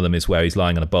cup. One of them is where he's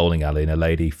lying in a bowling alley and a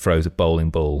lady throws a bowling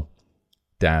ball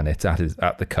down it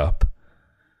at the cup.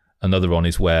 Another one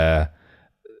is where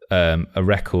a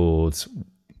record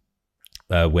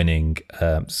winning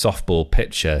softball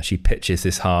pitcher, she pitches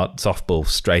this hard softball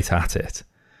straight at it.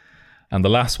 And the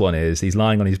last one is he's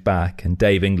lying on his back and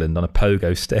Dave England on a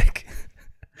pogo stick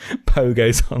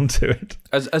pogos onto it.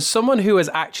 As someone who has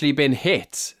actually been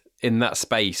hit in that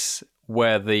space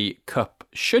where the cup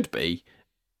should be,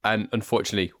 and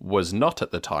unfortunately was not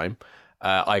at the time,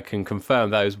 I can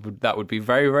confirm that would be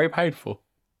very, very painful.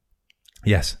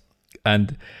 Yes.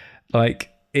 And like,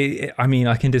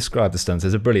 I can describe the stunts.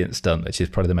 There's a brilliant stunt, which is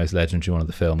probably the most legendary one of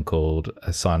the film, called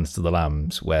Silence of the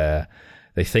Lambs, where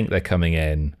they think they're coming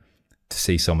in to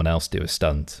see someone else do a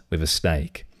stunt with a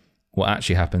snake. What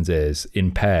actually happens is,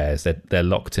 in pairs, they're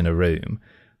locked in a room,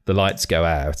 the lights go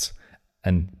out,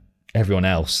 and everyone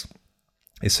else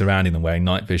is surrounding them wearing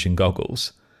night vision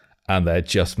goggles. and they're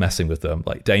just messing with them.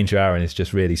 Like Danger Aaron is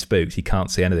just really spooked. He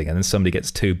can't see anything. And then somebody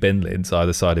gets 2 bin lids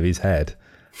either side of his head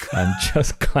and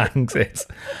just clangs it.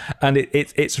 And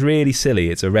it's really silly.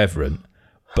 It's irreverent,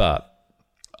 but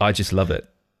I just love it.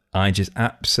 I just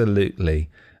absolutely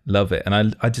love it.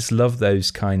 And I just love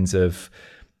those kinds of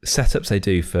setups they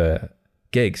do for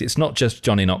gigs. It's not just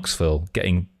Johnny Knoxville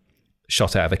getting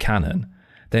shot out of a cannon.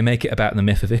 They make it about the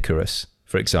myth of Icarus,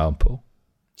 for example.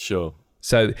 Sure.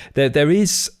 So there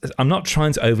is, I'm not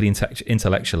trying to overly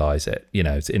intellectualize it, you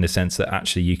know, in the sense that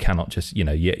actually you cannot just, you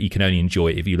know, you can only enjoy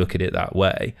it if you look at it that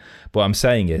way. But what I'm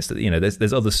saying is that, you know,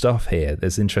 there's other stuff here.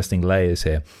 There's interesting layers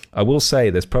here. I will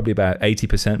say there's probably about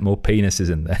 80% more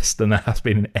penises in this than there has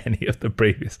been in any of the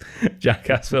previous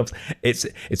Jackass films. It's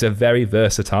a very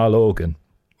versatile organ.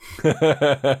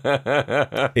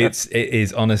 It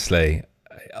is honestly...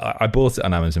 I bought it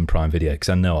on Amazon Prime Video because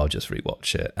I know I'll just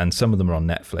rewatch it. And some of them are on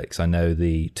Netflix. I know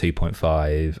the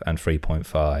 2.5 and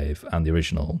 3.5 and the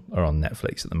original are on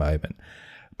Netflix at the moment.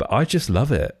 But I just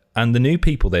love it. And the new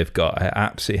people they've got are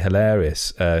absolutely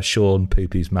hilarious. Sean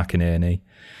Poo-Poo's McInerney,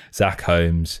 Zach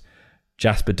Holmes,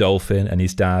 Jasper Dolphin and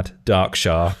his dad, Dark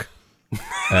Shark,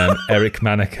 Eric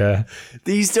Maneker.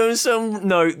 These don't sound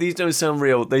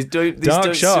real.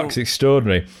 Dark Shark's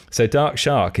extraordinary. So Dark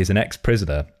Shark is an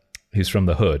ex-prisoner who's from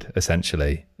the hood,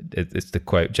 essentially. It's the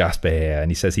quote Jasper here, and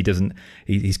he says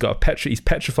he's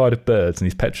petrified of birds and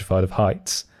he's petrified of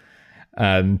heights.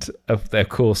 And of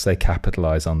course they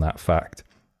capitalise on that fact.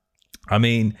 I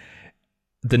mean,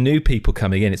 the new people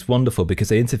coming in, it's wonderful because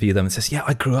they interview them and says, yeah,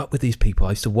 I grew up with these people.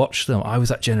 I used to watch them. I was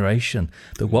that generation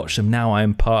that watched them. Now I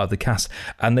am part of the cast.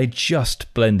 And they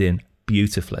just blend in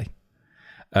beautifully.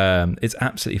 It's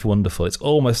absolutely wonderful. It's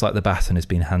almost like the baton has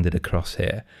been handed across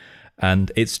here.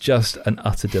 And it's just an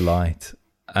utter delight.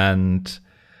 And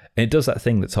it does that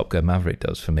thing that Top Gun Maverick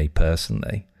does for me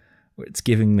personally, where it's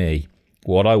giving me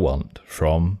what I want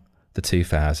from the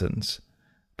 2000s,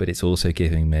 but it's also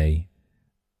giving me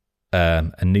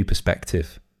a new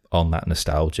perspective on that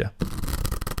nostalgia.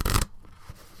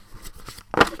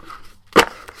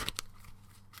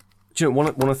 Do you know, one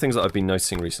of the things that I've been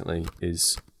noticing recently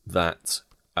is that...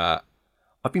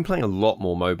 I've been playing a lot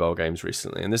more mobile games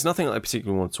recently, and there's nothing that I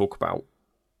particularly want to talk about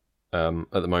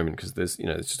at the moment because there's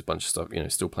just a bunch of stuff.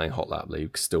 Still playing Hot Lap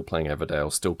League, still playing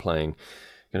Everdale, still playing.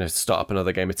 Going to start up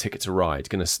another game of Ticket to Ride.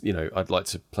 I'd like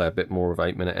to play a bit more of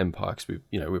 8 Minute Empire because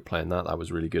we're playing that. That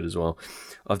was really good as well.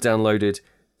 I've downloaded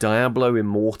Diablo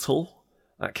Immortal.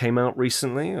 That came out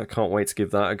recently. I can't wait to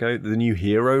give that a go. The new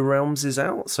Hero Realms is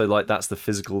out, so that's the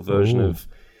physical version of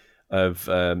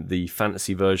the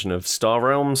fantasy version of Star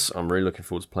Realms. I'm really looking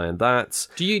forward to playing that.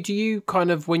 Do you kind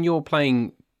of, when you're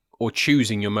playing or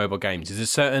choosing your mobile games, is there a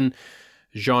certain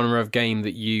genre of game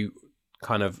that you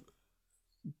kind of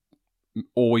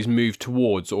always move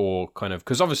towards, or kind of,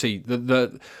 because obviously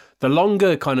the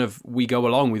longer kind of we go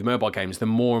along with mobile games, the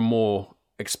more and more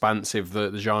expansive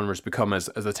the genres become as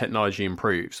the technology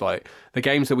improves. Like the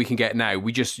games that we can get now,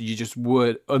 you just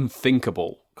were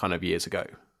unthinkable kind of years ago.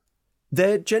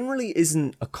 There generally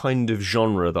isn't a kind of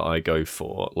genre that I go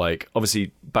for. Like,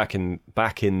 obviously, back in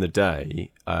the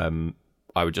day,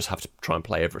 I would just have to try and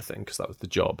play everything because that was the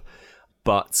job.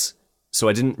 But so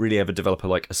I didn't really ever develop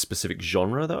a specific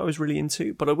genre that I was really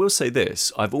into. But I will say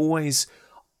this: I've always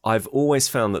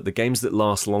found that the games that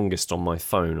last longest on my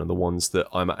phone are the ones that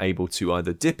I'm able to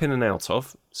either dip in and out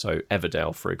of. So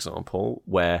Everdale, for example,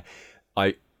 where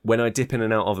when I dip in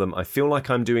and out of them, I feel like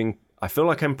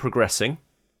I'm progressing,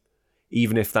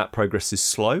 even if that progress is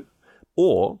slow,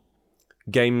 or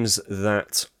games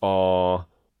that are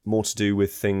more to do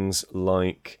with things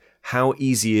like how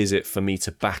easy is it for me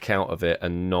to back out of it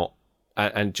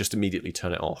and just immediately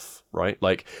turn it off, right?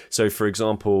 Like, so for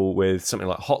example, with something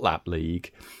like Hot Lap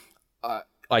League,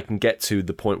 I can get to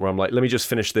the point where I'm like, let me just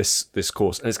finish this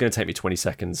course, and it's going to take me 20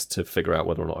 seconds to figure out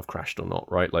whether or not I've crashed or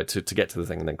not, right? Like to get to the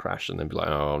thing and then crash and then be like,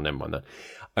 oh, never mind that.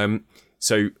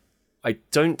 So I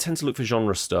don't tend to look for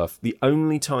genre stuff. The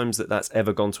only times that's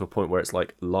ever gone to a point where it's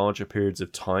like larger periods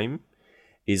of time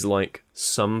is like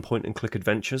some point and click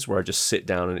adventures where I just sit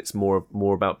down and it's more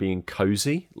about being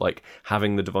cozy, like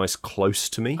having the device close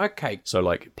to me. Okay. So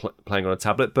like playing on a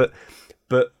tablet, but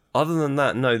other than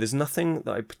that, no, there's nothing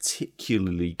that I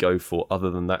particularly go for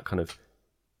other than that kind of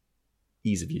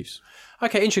ease of use.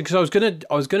 Okay, interesting. Because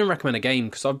I was gonna recommend a game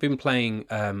because I've been playing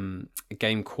a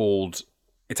game called.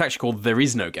 It's actually called There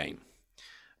Is No Game.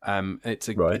 It's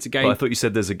a game. Well, I thought you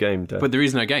said there's a game, Dad. But there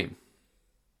is no game.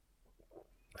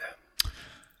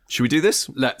 Should we do this?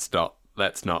 Let's not.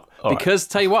 All because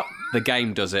tell you what, the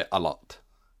game does it a lot.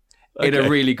 in a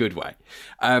really good way.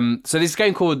 So this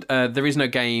game called There Is No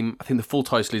Game. I think the full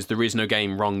title is There Is No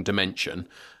Game, Wrong Dimension.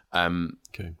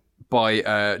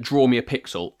 By Draw Me a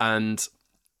Pixel. And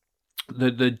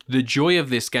the joy of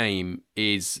this game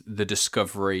is the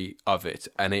discovery of it.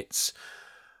 And it's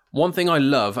one thing I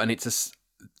love, and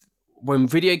when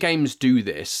video games do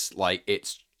this, like,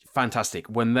 it's fantastic.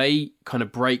 When they kind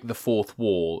of break the fourth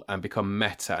wall and become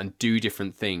meta and do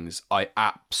different things, I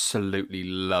absolutely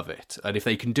love it. And if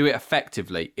they can do it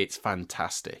effectively, it's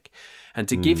fantastic. And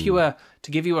to give you a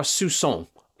soupçon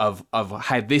of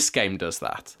how this game does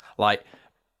that, like,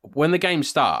 when the game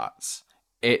starts,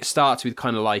 it starts with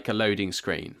kind of like a loading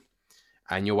screen,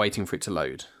 and you're waiting for it to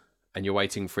load, and you're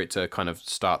waiting for it to kind of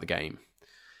start the game.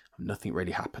 Nothing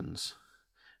really happens,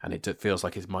 and it feels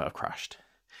like it might have crashed,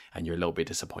 and you're a little bit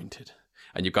disappointed.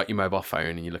 And you've got your mobile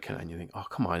phone, and you're looking at it, and you think, oh,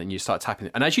 come on, and you start tapping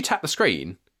it. And as you tap the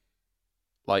screen,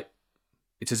 like,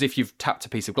 it's as if you've tapped a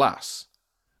piece of glass,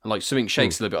 and like something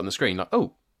shakes a little bit on the screen, like,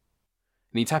 oh.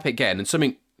 And you tap it again, and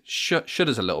something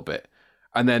shudders a little bit.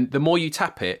 And then the more you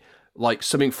tap it, like,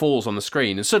 something falls on the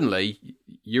screen, and suddenly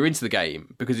you're into the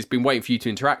game because it's been waiting for you to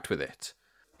interact with it.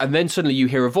 And then suddenly you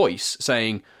hear a voice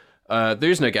saying,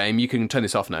 there is no game, you can turn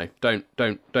this off now. Don't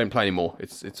play anymore.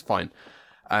 It's fine.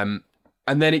 And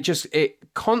then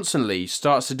it constantly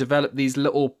starts to develop these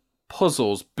little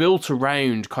puzzles built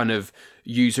around kind of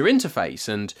user interface,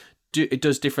 and it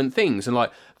does different things. And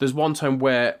like, there's one time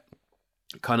where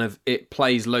kind of it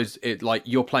plays loads, like,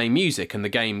 you're playing music, and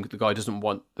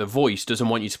the voice doesn't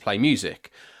want you to play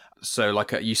music. So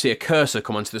like you see a cursor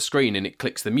come onto the screen, and it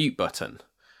clicks the mute button,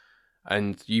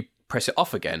 and you press it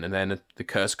off again, and then the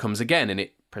cursor comes again, and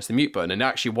it press the mute button. And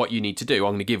actually what you need to do,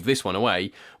 I'm going to give this one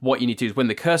away, what you need to do is when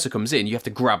the cursor comes in, you have to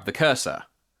grab the cursor,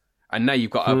 and now you've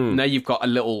got a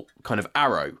little kind of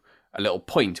arrow, a little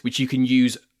point, which you can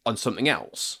use on something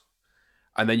else.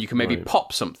 And then you can maybe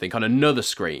pop something on another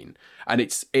screen. And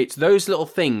it's those little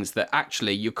things that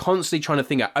actually you're constantly trying to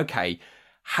think out, okay,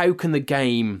 how can the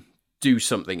game do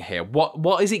something here?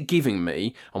 What is it giving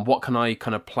me, and what can I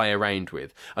kind of play around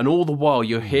with? And all the while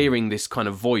you're hearing this kind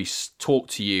of voice talk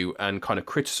to you and kind of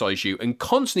criticize you and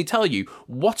constantly tell you,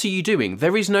 what are you doing?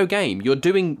 There is no game. You're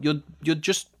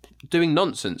just doing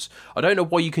nonsense. I don't know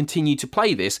why you continue to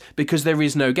play this, because there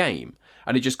is no game.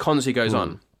 And it just constantly goes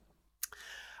on.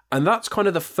 And that's kind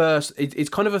of the first, it's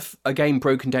kind of a game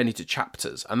broken down into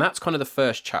chapters. And that's kind of the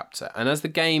first chapter. And as the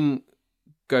game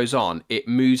goes on, it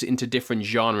moves into different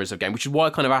genres of game, which is why I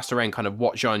kind of asked around kind of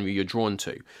what genre you're drawn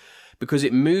to. Because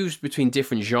it moves between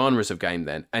different genres of game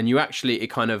then. And you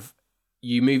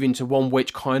move into one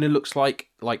which kind of looks like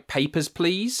Papers,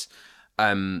 Please.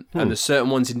 And there's certain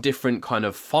ones in different kind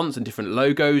of fonts and different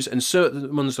logos. And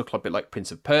certain ones look a bit like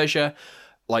Prince of Persia,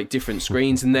 like different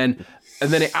screens. And then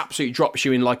it absolutely drops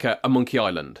you in like a Monkey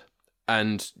Island,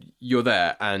 and you're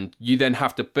there, and you then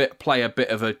have to play a bit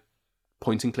of a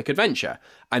point and click adventure,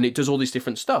 and it does all this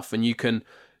different stuff, and you can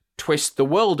twist the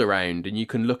world around, and you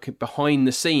can look at behind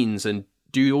the scenes and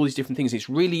do all these different things. It's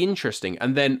really interesting.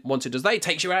 And then once it does that, it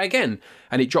takes you out again,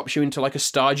 and it drops you into like a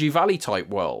Stardew Valley type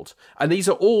world. And these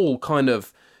are all kind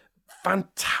of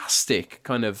fantastic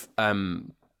kind of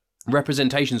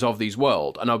representations of these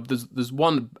world. And there's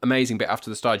one amazing bit after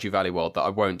the Stardew Valley world that I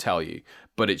won't tell you,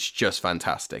 but it's just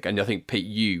fantastic. And I think, Pete,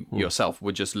 you yourself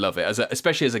would just love it,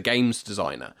 especially as a games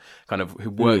designer, kind of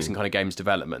who works in kind of games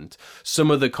development.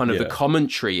 Some of the kind of the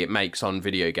commentary it makes on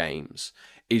video games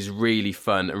is really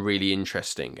fun and really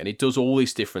interesting, and it does all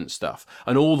this different stuff.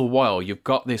 And all the while, you've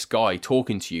got this guy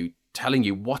talking to you, telling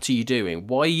you, what are you doing?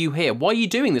 Why are you here? Why are you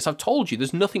doing this? I've told you,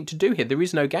 there's nothing to do here. There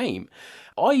is no game.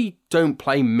 I don't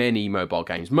play many mobile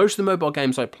games. Most of the mobile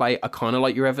games I play are kind of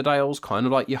like your Everdales, kind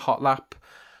of like your Hot Lap,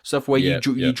 stuff where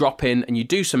you drop in and you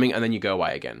do something and then you go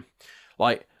away again.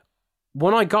 Like,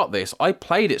 when I got this, I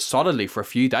played it solidly for a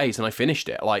few days and I finished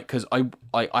it. Like, because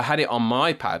I had it on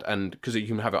my iPad, and because you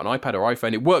can have it on iPad or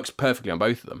iPhone, it works perfectly on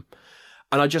both of them.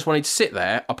 And I just wanted to sit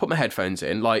there. I put my headphones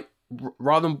in, like,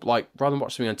 rather than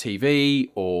watch something on TV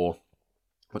or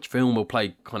watch film or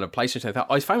play kind of PlayStation like that,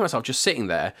 I found myself just sitting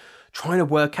there trying to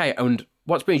work out. And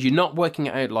what's been is you're not working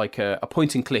it out like a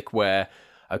point and click where,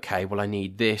 okay, well, I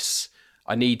need this.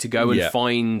 I need to go and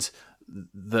find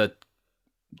the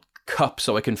cup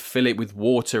so I can fill it with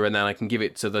water, and then I can give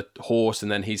it to the horse,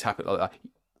 and then he's happy.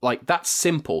 Like, that's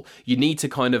simple. You need to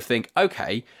kind of think,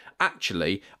 okay,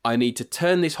 actually, I need to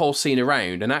turn this whole scene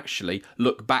around and actually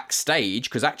look backstage,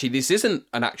 because actually this isn't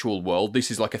an actual world. This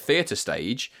is like a theatre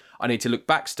stage. I need to look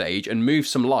backstage and move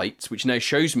some lights, which now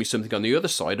shows me something on the other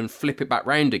side, and flip it back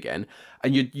round again.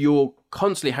 And you're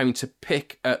constantly having to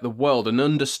pick at the world and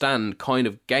understand kind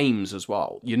of games as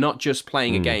well. You're not just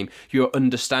playing a game, you're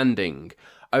understanding,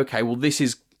 okay, well,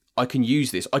 I can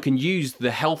use this. I can use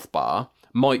the health bar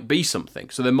might be something.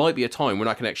 So there might be a time when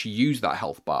I can actually use that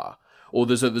health bar. Or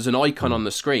there's an icon on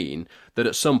the screen that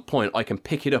at some point I can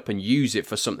pick it up and use it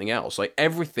for something else. Like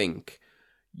everything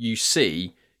you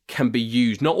see can be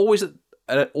used, not always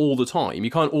all the time.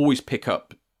 You can't always pick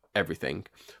up everything,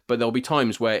 but there'll be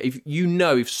times where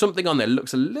if something on there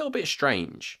looks a little bit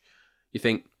strange, you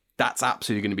think that's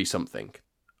absolutely going to be something.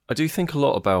 I do think a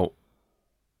lot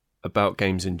about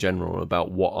games in general,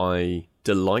 about what I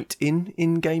delight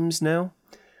in games now.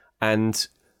 And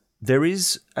there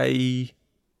is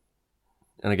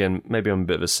and again, maybe I'm a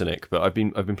bit of a cynic, but I've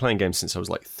been playing games since I was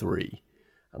like 3,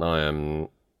 and I am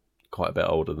quite a bit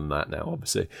older than that now,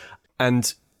 obviously.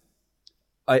 And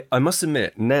I must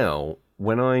admit now,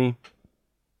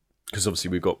 because obviously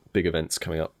we've got big events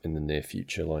coming up in the near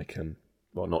future, like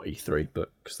well, not E3, but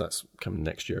because that's coming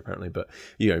next year apparently. But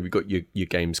we've got your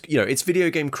games. It's video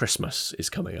game Christmas is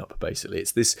coming up. Basically,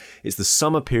 it's the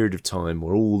summer period of time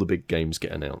where all the big games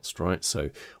get announced, right? So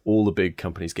all the big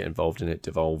companies get involved in it.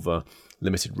 Devolver,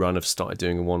 Limited Run have started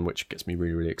doing one, which gets me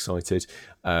really, really excited.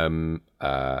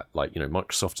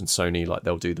 Microsoft and Sony, like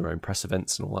they'll do their own press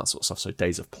events and all that sort of stuff. So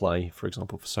Days of Play, for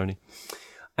example, for Sony.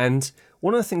 And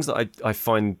one of the things that I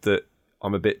find that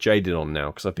I'm a bit jaded on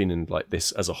now, because I've been in like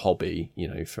this as a hobby,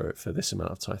 for this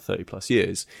amount of time, 30 plus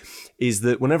years, is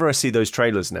that whenever I see those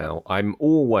trailers now, I'm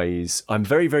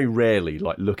very, very rarely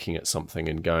like looking at something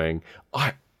and going,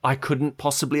 I couldn't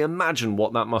possibly imagine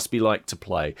what that must be like to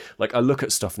play. Like I look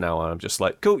at stuff now and I'm just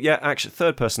like, cool, yeah,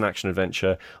 third person action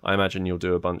adventure. I imagine you'll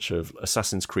do a bunch of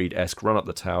Assassin's Creed-esque, run up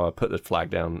the tower, put the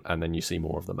flag down, and then you see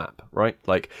more of the map, right?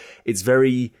 Like it's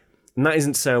very... And that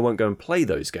isn't to say I won't go and play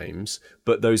those games,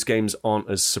 but those games aren't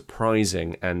as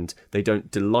surprising, and they don't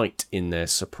delight in their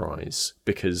surprise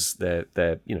because they're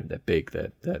big,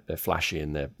 they're flashy,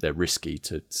 and they're risky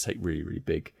to take really, really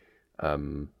big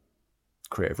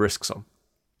creative risks on.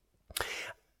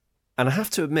 And I have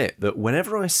to admit that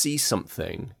whenever I see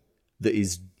something that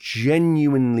is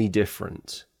genuinely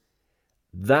different,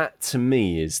 that to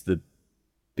me is the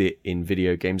bit in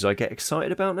video games I get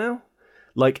excited about now.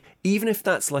 Like, even if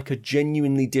that's like a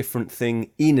genuinely different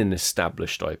thing in an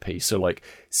established IP. So like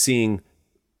seeing,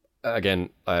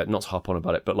 again, not to harp on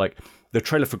about it, but like the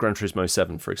trailer for Gran Turismo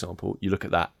 7, for example, you look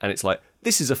at that and it's like,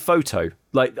 this is a photo.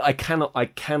 Like I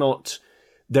cannot,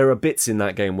 there are bits in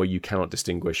that game where you cannot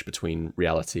distinguish between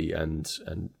reality and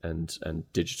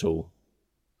digital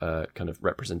kind of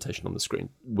representation on the screen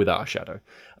without a shadow.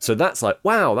 So that's like,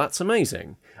 wow, that's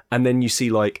amazing. And then you see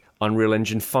like Unreal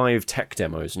Engine 5 tech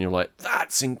demos and you're like,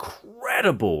 that's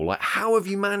incredible. Like, how have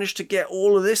you managed to get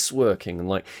all of this working? And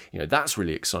like, that's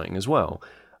really exciting as well.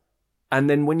 And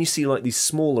then when you see like these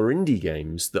smaller indie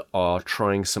games that are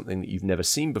trying something that you've never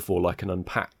seen before, like an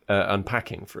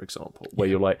unpacking, for example, where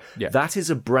you're like, that is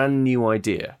a brand new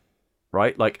idea,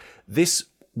 right? Like this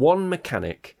one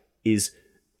mechanic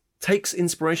takes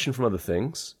inspiration from other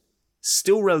things,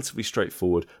 still relatively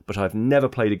straightforward, but I've never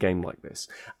played a game like this.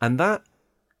 And that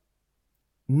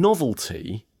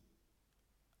novelty,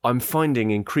 I'm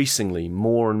finding increasingly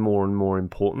more and more and more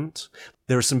important.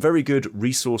 There are some very good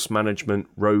resource management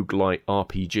roguelite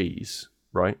RPGs,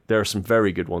 right? There are some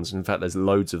very good ones. In fact, there's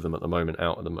loads of them at the moment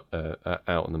out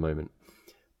in the moment.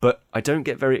 But I don't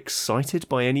get very excited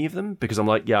by any of them because I'm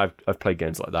like, yeah, I've played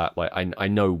games like that. Like I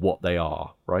know what they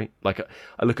are, right? Like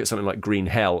I look at something like Green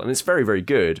Hell and it's very, very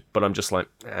good, but I'm just like,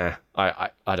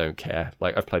 I don't care.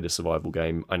 Like I've played a survival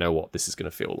game. I know what this is going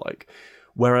to feel like.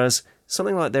 Whereas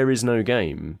something like There Is No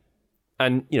Game,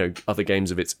 and other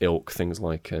games of its ilk, things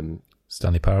like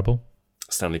Stanley Parable,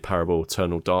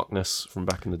 Eternal Darkness from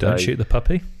back in the day. Don't Shoot the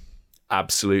Puppy.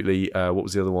 Absolutely. What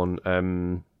was the other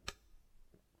one?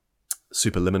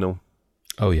 Superliminal.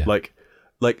 Oh yeah.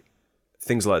 Like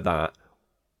things like that.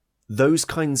 Those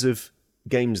kinds of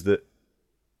games that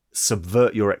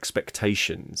subvert your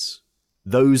expectations.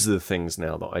 Those are the things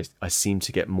now that I seem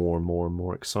to get more and more and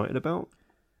more excited about.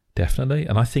 Definitely.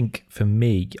 And I think for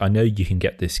me, I know you can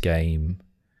get this game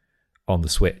on the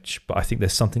Switch, but I think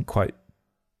there's something quite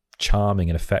charming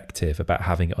and effective about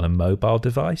having it on a mobile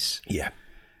device. Yeah.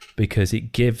 Because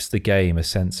it gives the game a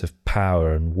sense of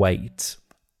power and weight.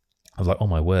 I was like, oh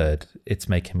my word, it's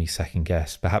making me second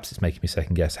guess. Perhaps it's making me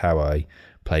second guess how I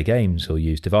play games or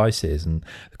use devices. And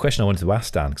the question I wanted to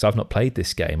ask Dan, because I've not played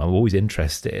this game, I'm always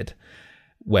interested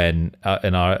when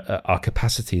in our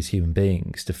capacity as human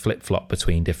beings to flip-flop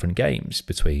between different games,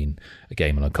 between a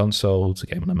game on a console, a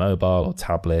game on a mobile or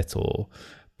tablet or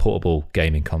portable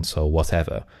gaming console,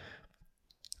 whatever.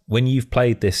 when you've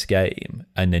played this game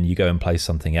and then you go and play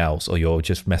something else, or you're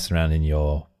just messing around in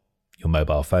your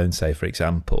mobile phone, say, for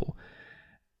example,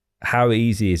 how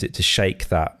easy is it to shake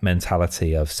that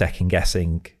mentality of second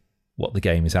guessing what the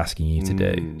game is asking you to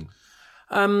do?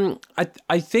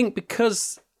 I think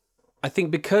because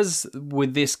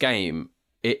with this game,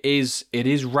 it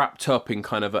is wrapped up in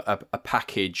kind of a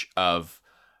package of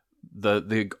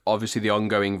the obviously the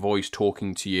ongoing voice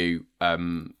talking to you,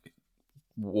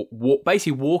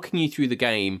 basically walking you through the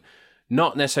game,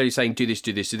 not necessarily saying do this,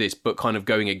 do this, do this, but kind of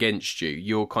going against you.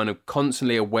 You're kind of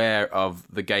constantly aware of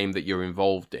the game that you're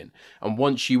involved in. And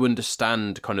once you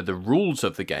understand kind of the rules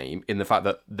of the game, in the fact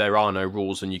that there are no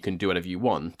rules and you can do whatever you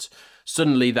want,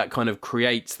 suddenly that kind of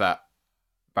creates that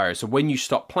barrier. So when you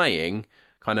stop playing,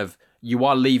 kind of you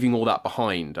are leaving all that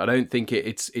behind. I don't think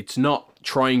it's not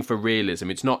trying for realism.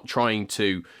 It's not trying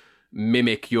to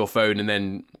mimic your phone and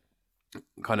then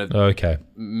kind of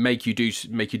make you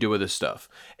do other stuff.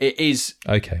 It is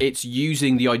it's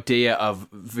using the idea of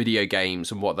video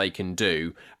games and what they can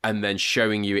do, and then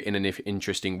showing you it in an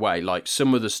interesting way. Like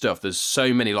some of the stuff, there's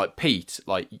so many, like Pete,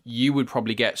 like you would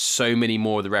probably get so many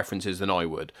more of the references than I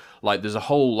would. Like there's a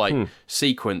whole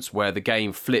sequence where the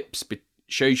game flips,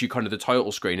 shows you kind of the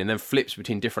title screen, and then flips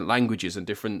between different languages and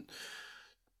different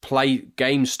play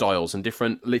game styles and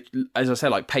different, as I said,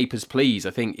 like Papers, Please,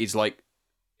 I think is like,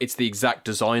 it's the exact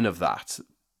design of that,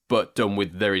 but done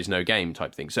with there is no game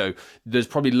type thing. So there's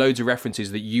probably loads of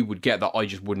references that you would get that I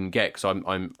just wouldn't get because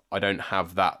I don't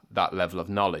have that level of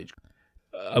knowledge.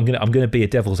 I'm gonna be a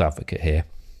devil's advocate here.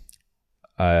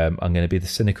 I'm gonna be the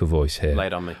cynical voice here. Lay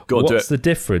it on me. What's the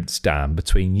difference, Dan,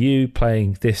 between you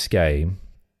playing this game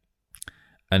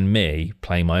and me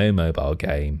playing my own mobile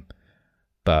game,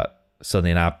 but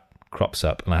suddenly an ad crops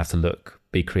up and I have to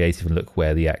be creative and look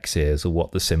where the X is or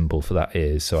what the symbol for that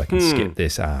is so I can skip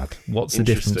this ad? What's the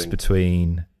difference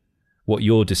between what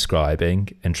you're describing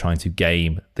and trying to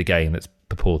game the game that's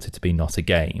purported to be not a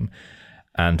game,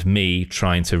 and me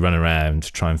trying to run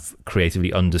around, try and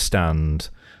creatively understand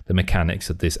the mechanics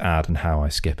of this ad and how I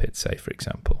skip it, say, for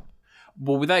example?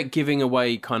 Well, without giving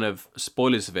away kind of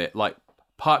spoilers of it, like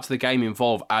parts of the game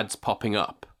involve ads popping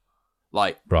up.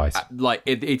 Like, right. Like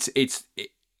it's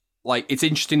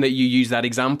interesting that you use that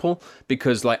example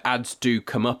because like ads do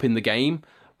come up in the game,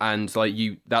 and like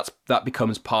that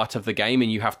becomes part of the game,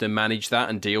 and you have to manage that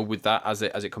and deal with that as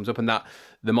it comes up, and that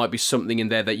there might be something in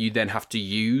there that you then have to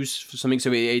use for something.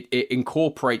 So it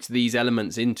incorporates these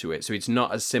elements into it. So it's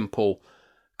not a simple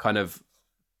kind of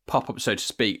pop up, so to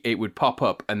speak. It would pop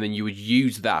up, and then you would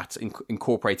use that and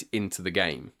incorporate it into the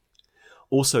game.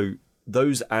 Also,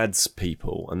 those ads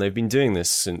people, and they've been doing this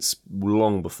since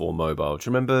long before mobile. Do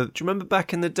you remember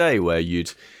back in the day where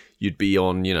you'd be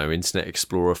on, Internet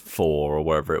Explorer 4 or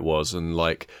wherever it was, and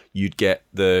like you get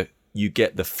the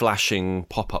flashing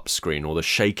pop-up screen or the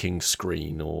shaking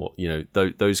screen, or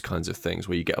those kinds of things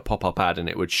where you get a pop-up ad and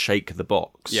it would shake the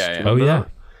box. Yeah. Oh yeah.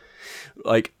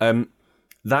 Like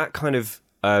that kind of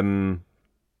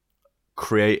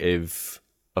creative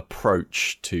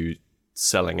approach to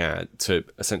to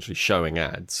essentially showing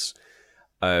ads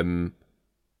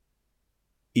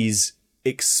is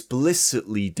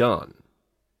explicitly done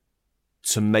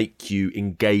to make you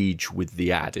engage with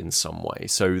the ad in some way.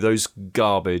 So those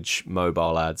garbage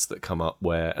mobile ads that come up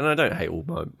where, and I don't hate all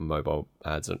mobile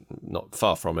ads, not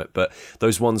far from it, but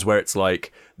those ones where it's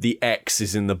like the X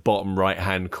is in the bottom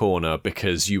right-hand corner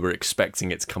because you were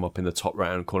expecting it to come up in the top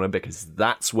right-hand corner because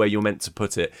that's where you're meant to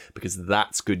put it, because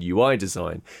that's good UI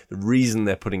design. The reason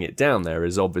they're putting it down there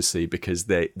is obviously because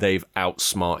they've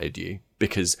outsmarted you,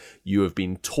 because you have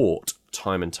been taught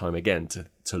time and time again to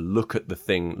look at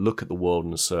the world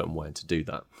in a certain way and to do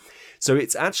that. So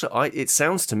it's actually, it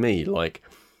sounds to me like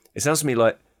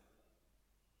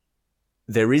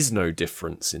there is no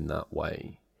difference in that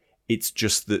way. It's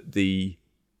just that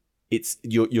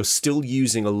you're still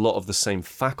using a lot of the same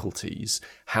faculties.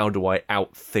 How do I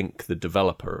outthink the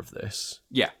developer of this?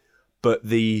 Yeah. But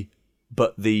the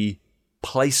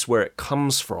place where it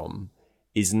comes from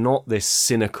is not this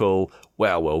cynical,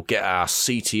 well, we'll get our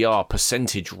CTR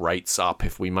percentage rates up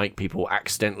if we make people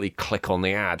accidentally click on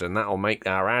the ad, and that'll make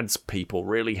our ads people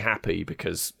really happy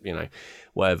because,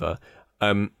 whatever.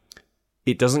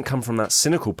 It doesn't come from that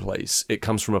cynical place. It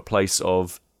comes from a place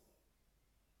of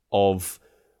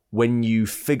when you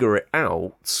figure it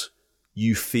out,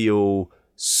 you feel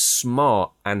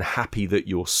smart and happy that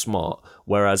you're smart.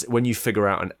 Whereas when you figure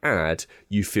out an ad,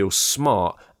 you feel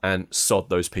smart and sod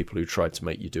those people who tried to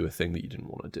make you do a thing that you didn't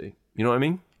want to do. You know what I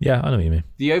mean? Yeah, I know what you mean.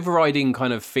 The overriding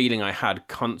kind of feeling I had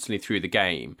constantly through the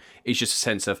game is just a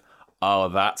sense of, oh,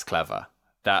 that's clever.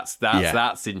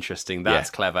 That's interesting. That's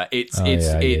clever. It's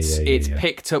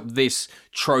picked up this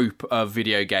trope of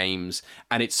video games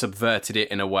and it's subverted it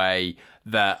in a way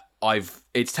that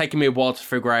it's taken me a while to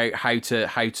figure out how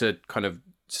to kind of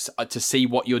to see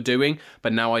what you're doing,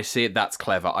 but now I see it. That's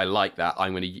clever. I like that.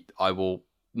 I will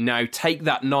now take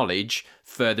that knowledge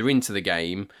further into the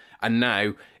game, and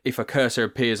now if a cursor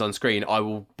appears on screen, I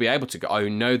will be able to go. I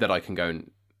know that I can go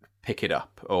and pick it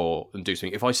up and do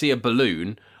something. If I see a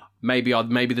balloon, maybe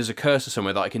there's a cursor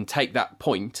somewhere that I can take that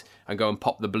point and go and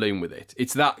pop the balloon with it.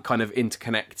 It's that kind of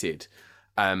interconnected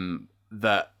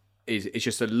that it's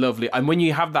just a lovely. And when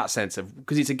you have that sense of,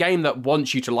 because it's a game that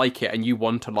wants you to like it and you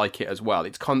want to like it as well,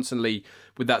 it's constantly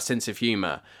with that sense of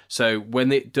humor. So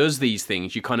when it does these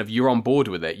things, you're on board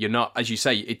with it. You're not, as you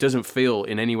say, it doesn't feel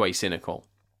in any way cynical.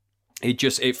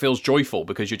 It feels joyful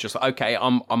because you're just like, okay,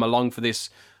 I'm along for this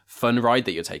fun ride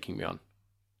that you're taking me on.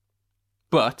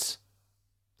 But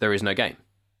there is no game.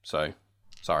 So,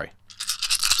 sorry.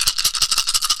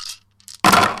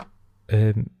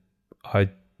 I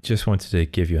just wanted to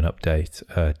give you an update.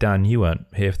 Dan, you weren't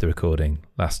here for the recording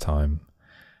last time.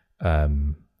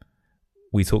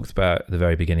 We talked about at the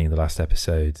very beginning of the last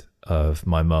episode of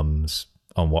my mum's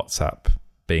on WhatsApp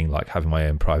being like having my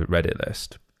own private Reddit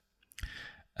list.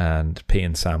 And Pete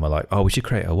and Sam were like, oh, we should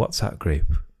create a WhatsApp group,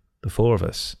 the four of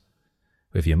us,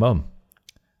 with your mum.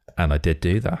 And I did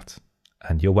do that.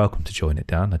 And you're welcome to join it,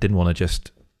 Dan. I didn't want to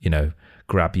just,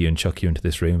 grab you and chuck you into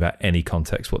this room without any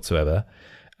context whatsoever.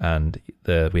 And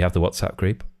we have the WhatsApp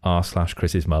group,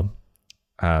 r/Chris's mum.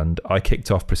 And I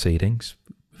kicked off proceedings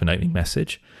with an opening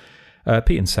message.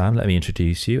 Pete and Sam, let me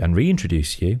introduce you and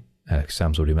reintroduce you,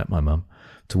 Sam's already met my mum,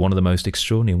 to one of the most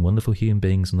extraordinary and wonderful human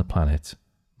beings on the planet,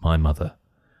 my mother.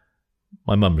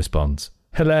 My mum responds,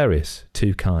 hilarious,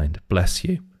 too kind, bless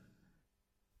you.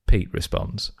 Pete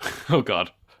responds, oh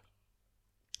God.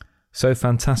 So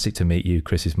fantastic to meet you,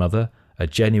 Chris's mother, a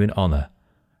genuine honour.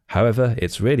 However,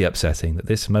 it's really upsetting that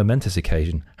this momentous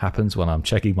occasion happens while I'm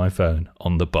checking my phone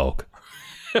on the bog.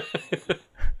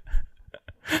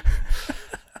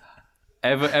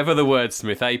 Ever the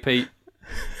wordsmith, eh, Pete?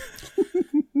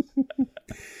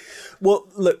 Well,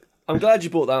 look, I'm glad you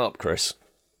brought that up, Chris.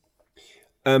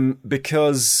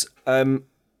 Because and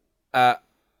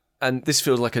this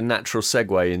feels like a natural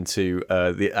segue into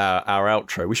our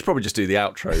outro. We should probably just do the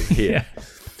outro here.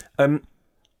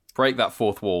 Break that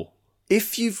fourth wall.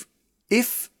 If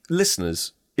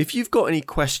listeners, if you've got any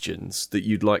questions that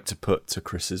you'd like to put to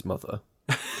Chris's mother,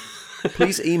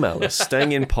 please email us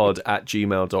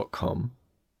stayinginpod@gmail.com,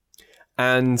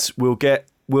 and we'll keep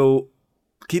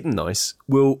them nice.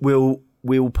 We'll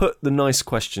put the nice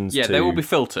questions. Yeah, they will be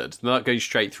filtered. They're not going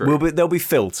straight through. They'll be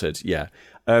filtered. Yeah,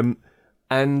 and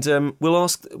we'll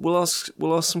ask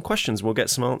some questions. We'll get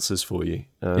some answers for you.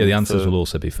 The answers will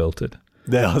also be filtered.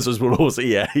 The answers will also,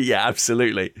 yeah,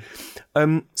 absolutely.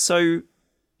 So,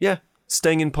 yeah,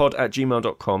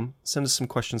 stayinginpod@gmail.com. Send us some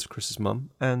questions for Chris's mum,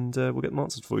 and we'll get them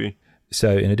answered for you.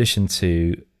 So, in addition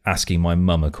to asking my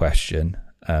mum a question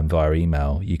via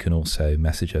email, you can also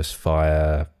message us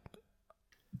via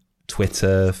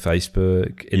Twitter,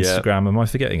 Facebook, Instagram. Am I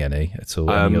forgetting any at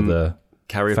all? Any other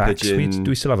carrier fax? pigeon?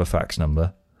 Do we still have a fax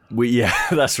number?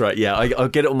 That's right. Yeah, I'll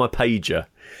get it on my pager.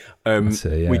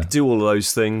 We can do all of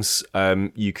those things.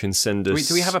 You can send us.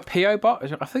 Do we have a PO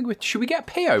box? I think should we get a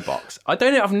PO box? I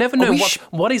don't know. I've never known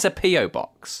what is a PO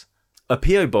box. A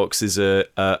PO box is a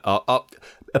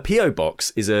PO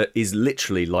box is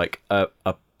literally like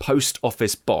a post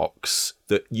office box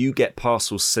that you get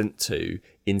parcels sent to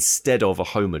instead of a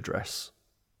home address.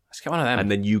 Let's get one of them. And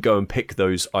then you go and pick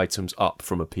those items up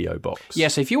from a PO box. Yeah,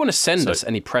 so if you want to send us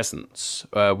any presents,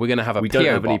 we're going to have a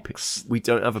PO box. We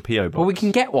don't have a PO box. Well, we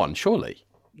can get one, surely.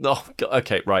 Oh,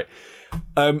 okay, right.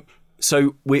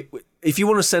 So if you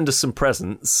want to send us some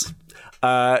presents,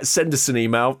 send us an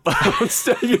email on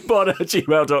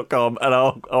stayinginpod@gmail.com, and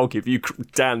I'll give you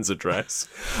Dan's address.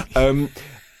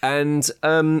 And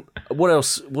what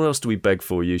else do we beg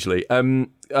for usually?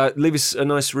 Leave us a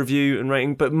nice review and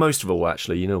rating, but most of all,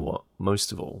 actually, you know what?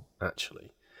 Most of all,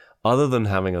 actually, other than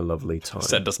having a lovely time,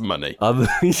 send us money. Other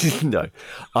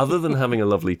than having a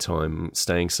lovely time,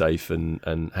 staying safe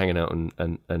and hanging out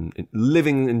and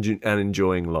living and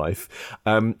enjoying life,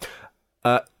 tell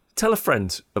a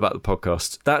friend about the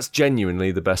podcast. That's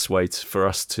genuinely the best way for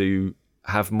us to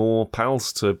have more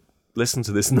pals to listen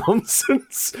to this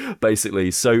nonsense,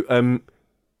 basically. So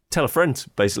tell a friend,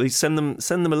 basically. Send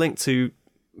them a link to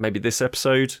maybe this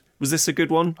episode. Was this a good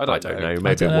one? I don't know.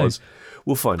 Maybe it was.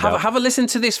 We'll find out. Have a listen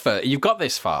to this first. You've got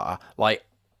this far. Like,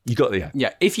 you got the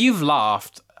yeah. If you've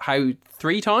laughed,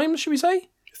 3 times, should we say?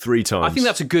 3 times. I think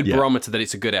that's a good barometer that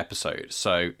it's a good episode.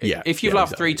 So if you've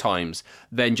laughed 3 times,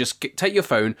 then just take your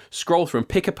phone, scroll through and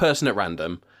pick a person at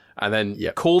random and then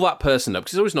call that person up,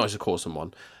 because it's always nice to call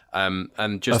someone.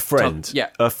 And just a friend,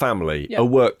 a family, a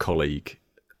work colleague.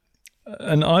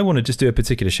 And I want to just do a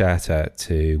particular shout out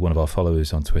to one of our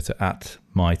followers on Twitter at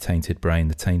 @mytaintedbrain,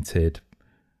 the tainted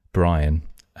Brian,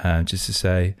 just to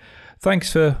say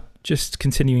thanks for just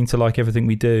continuing to like everything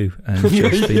we do and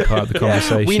just be part of the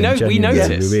conversation. We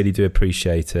notice. We really do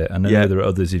appreciate it. And I know there are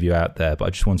others of you out there, but I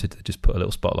just wanted to just put a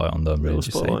little spotlight on them. Really,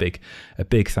 just say a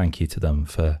big thank you to them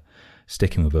for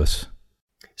sticking with us.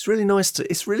 It's really nice to.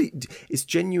 It's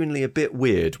genuinely a bit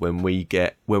weird when we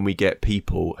get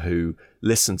people who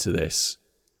listen to this.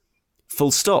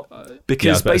 Full stop.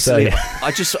 Because basically,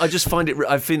 I just find it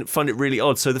really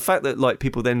odd. So the fact that like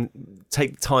people then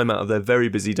take time out of their very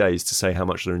busy days to say how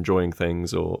much they're enjoying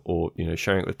things, or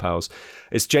sharing it with pals,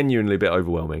 it's genuinely a bit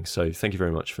overwhelming. So thank you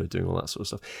very much for doing all that sort of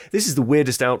stuff. This is the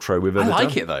weirdest outro we've ever done. I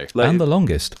like it though, and the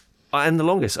longest. And the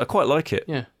longest. I quite like it.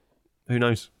 Yeah. Who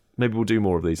knows? Maybe we'll do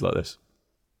more of these like this.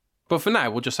 But for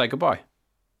now, we'll just say goodbye.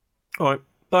 All right.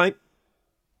 Bye.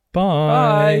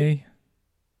 Bye.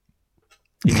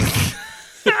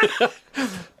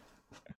 Bye.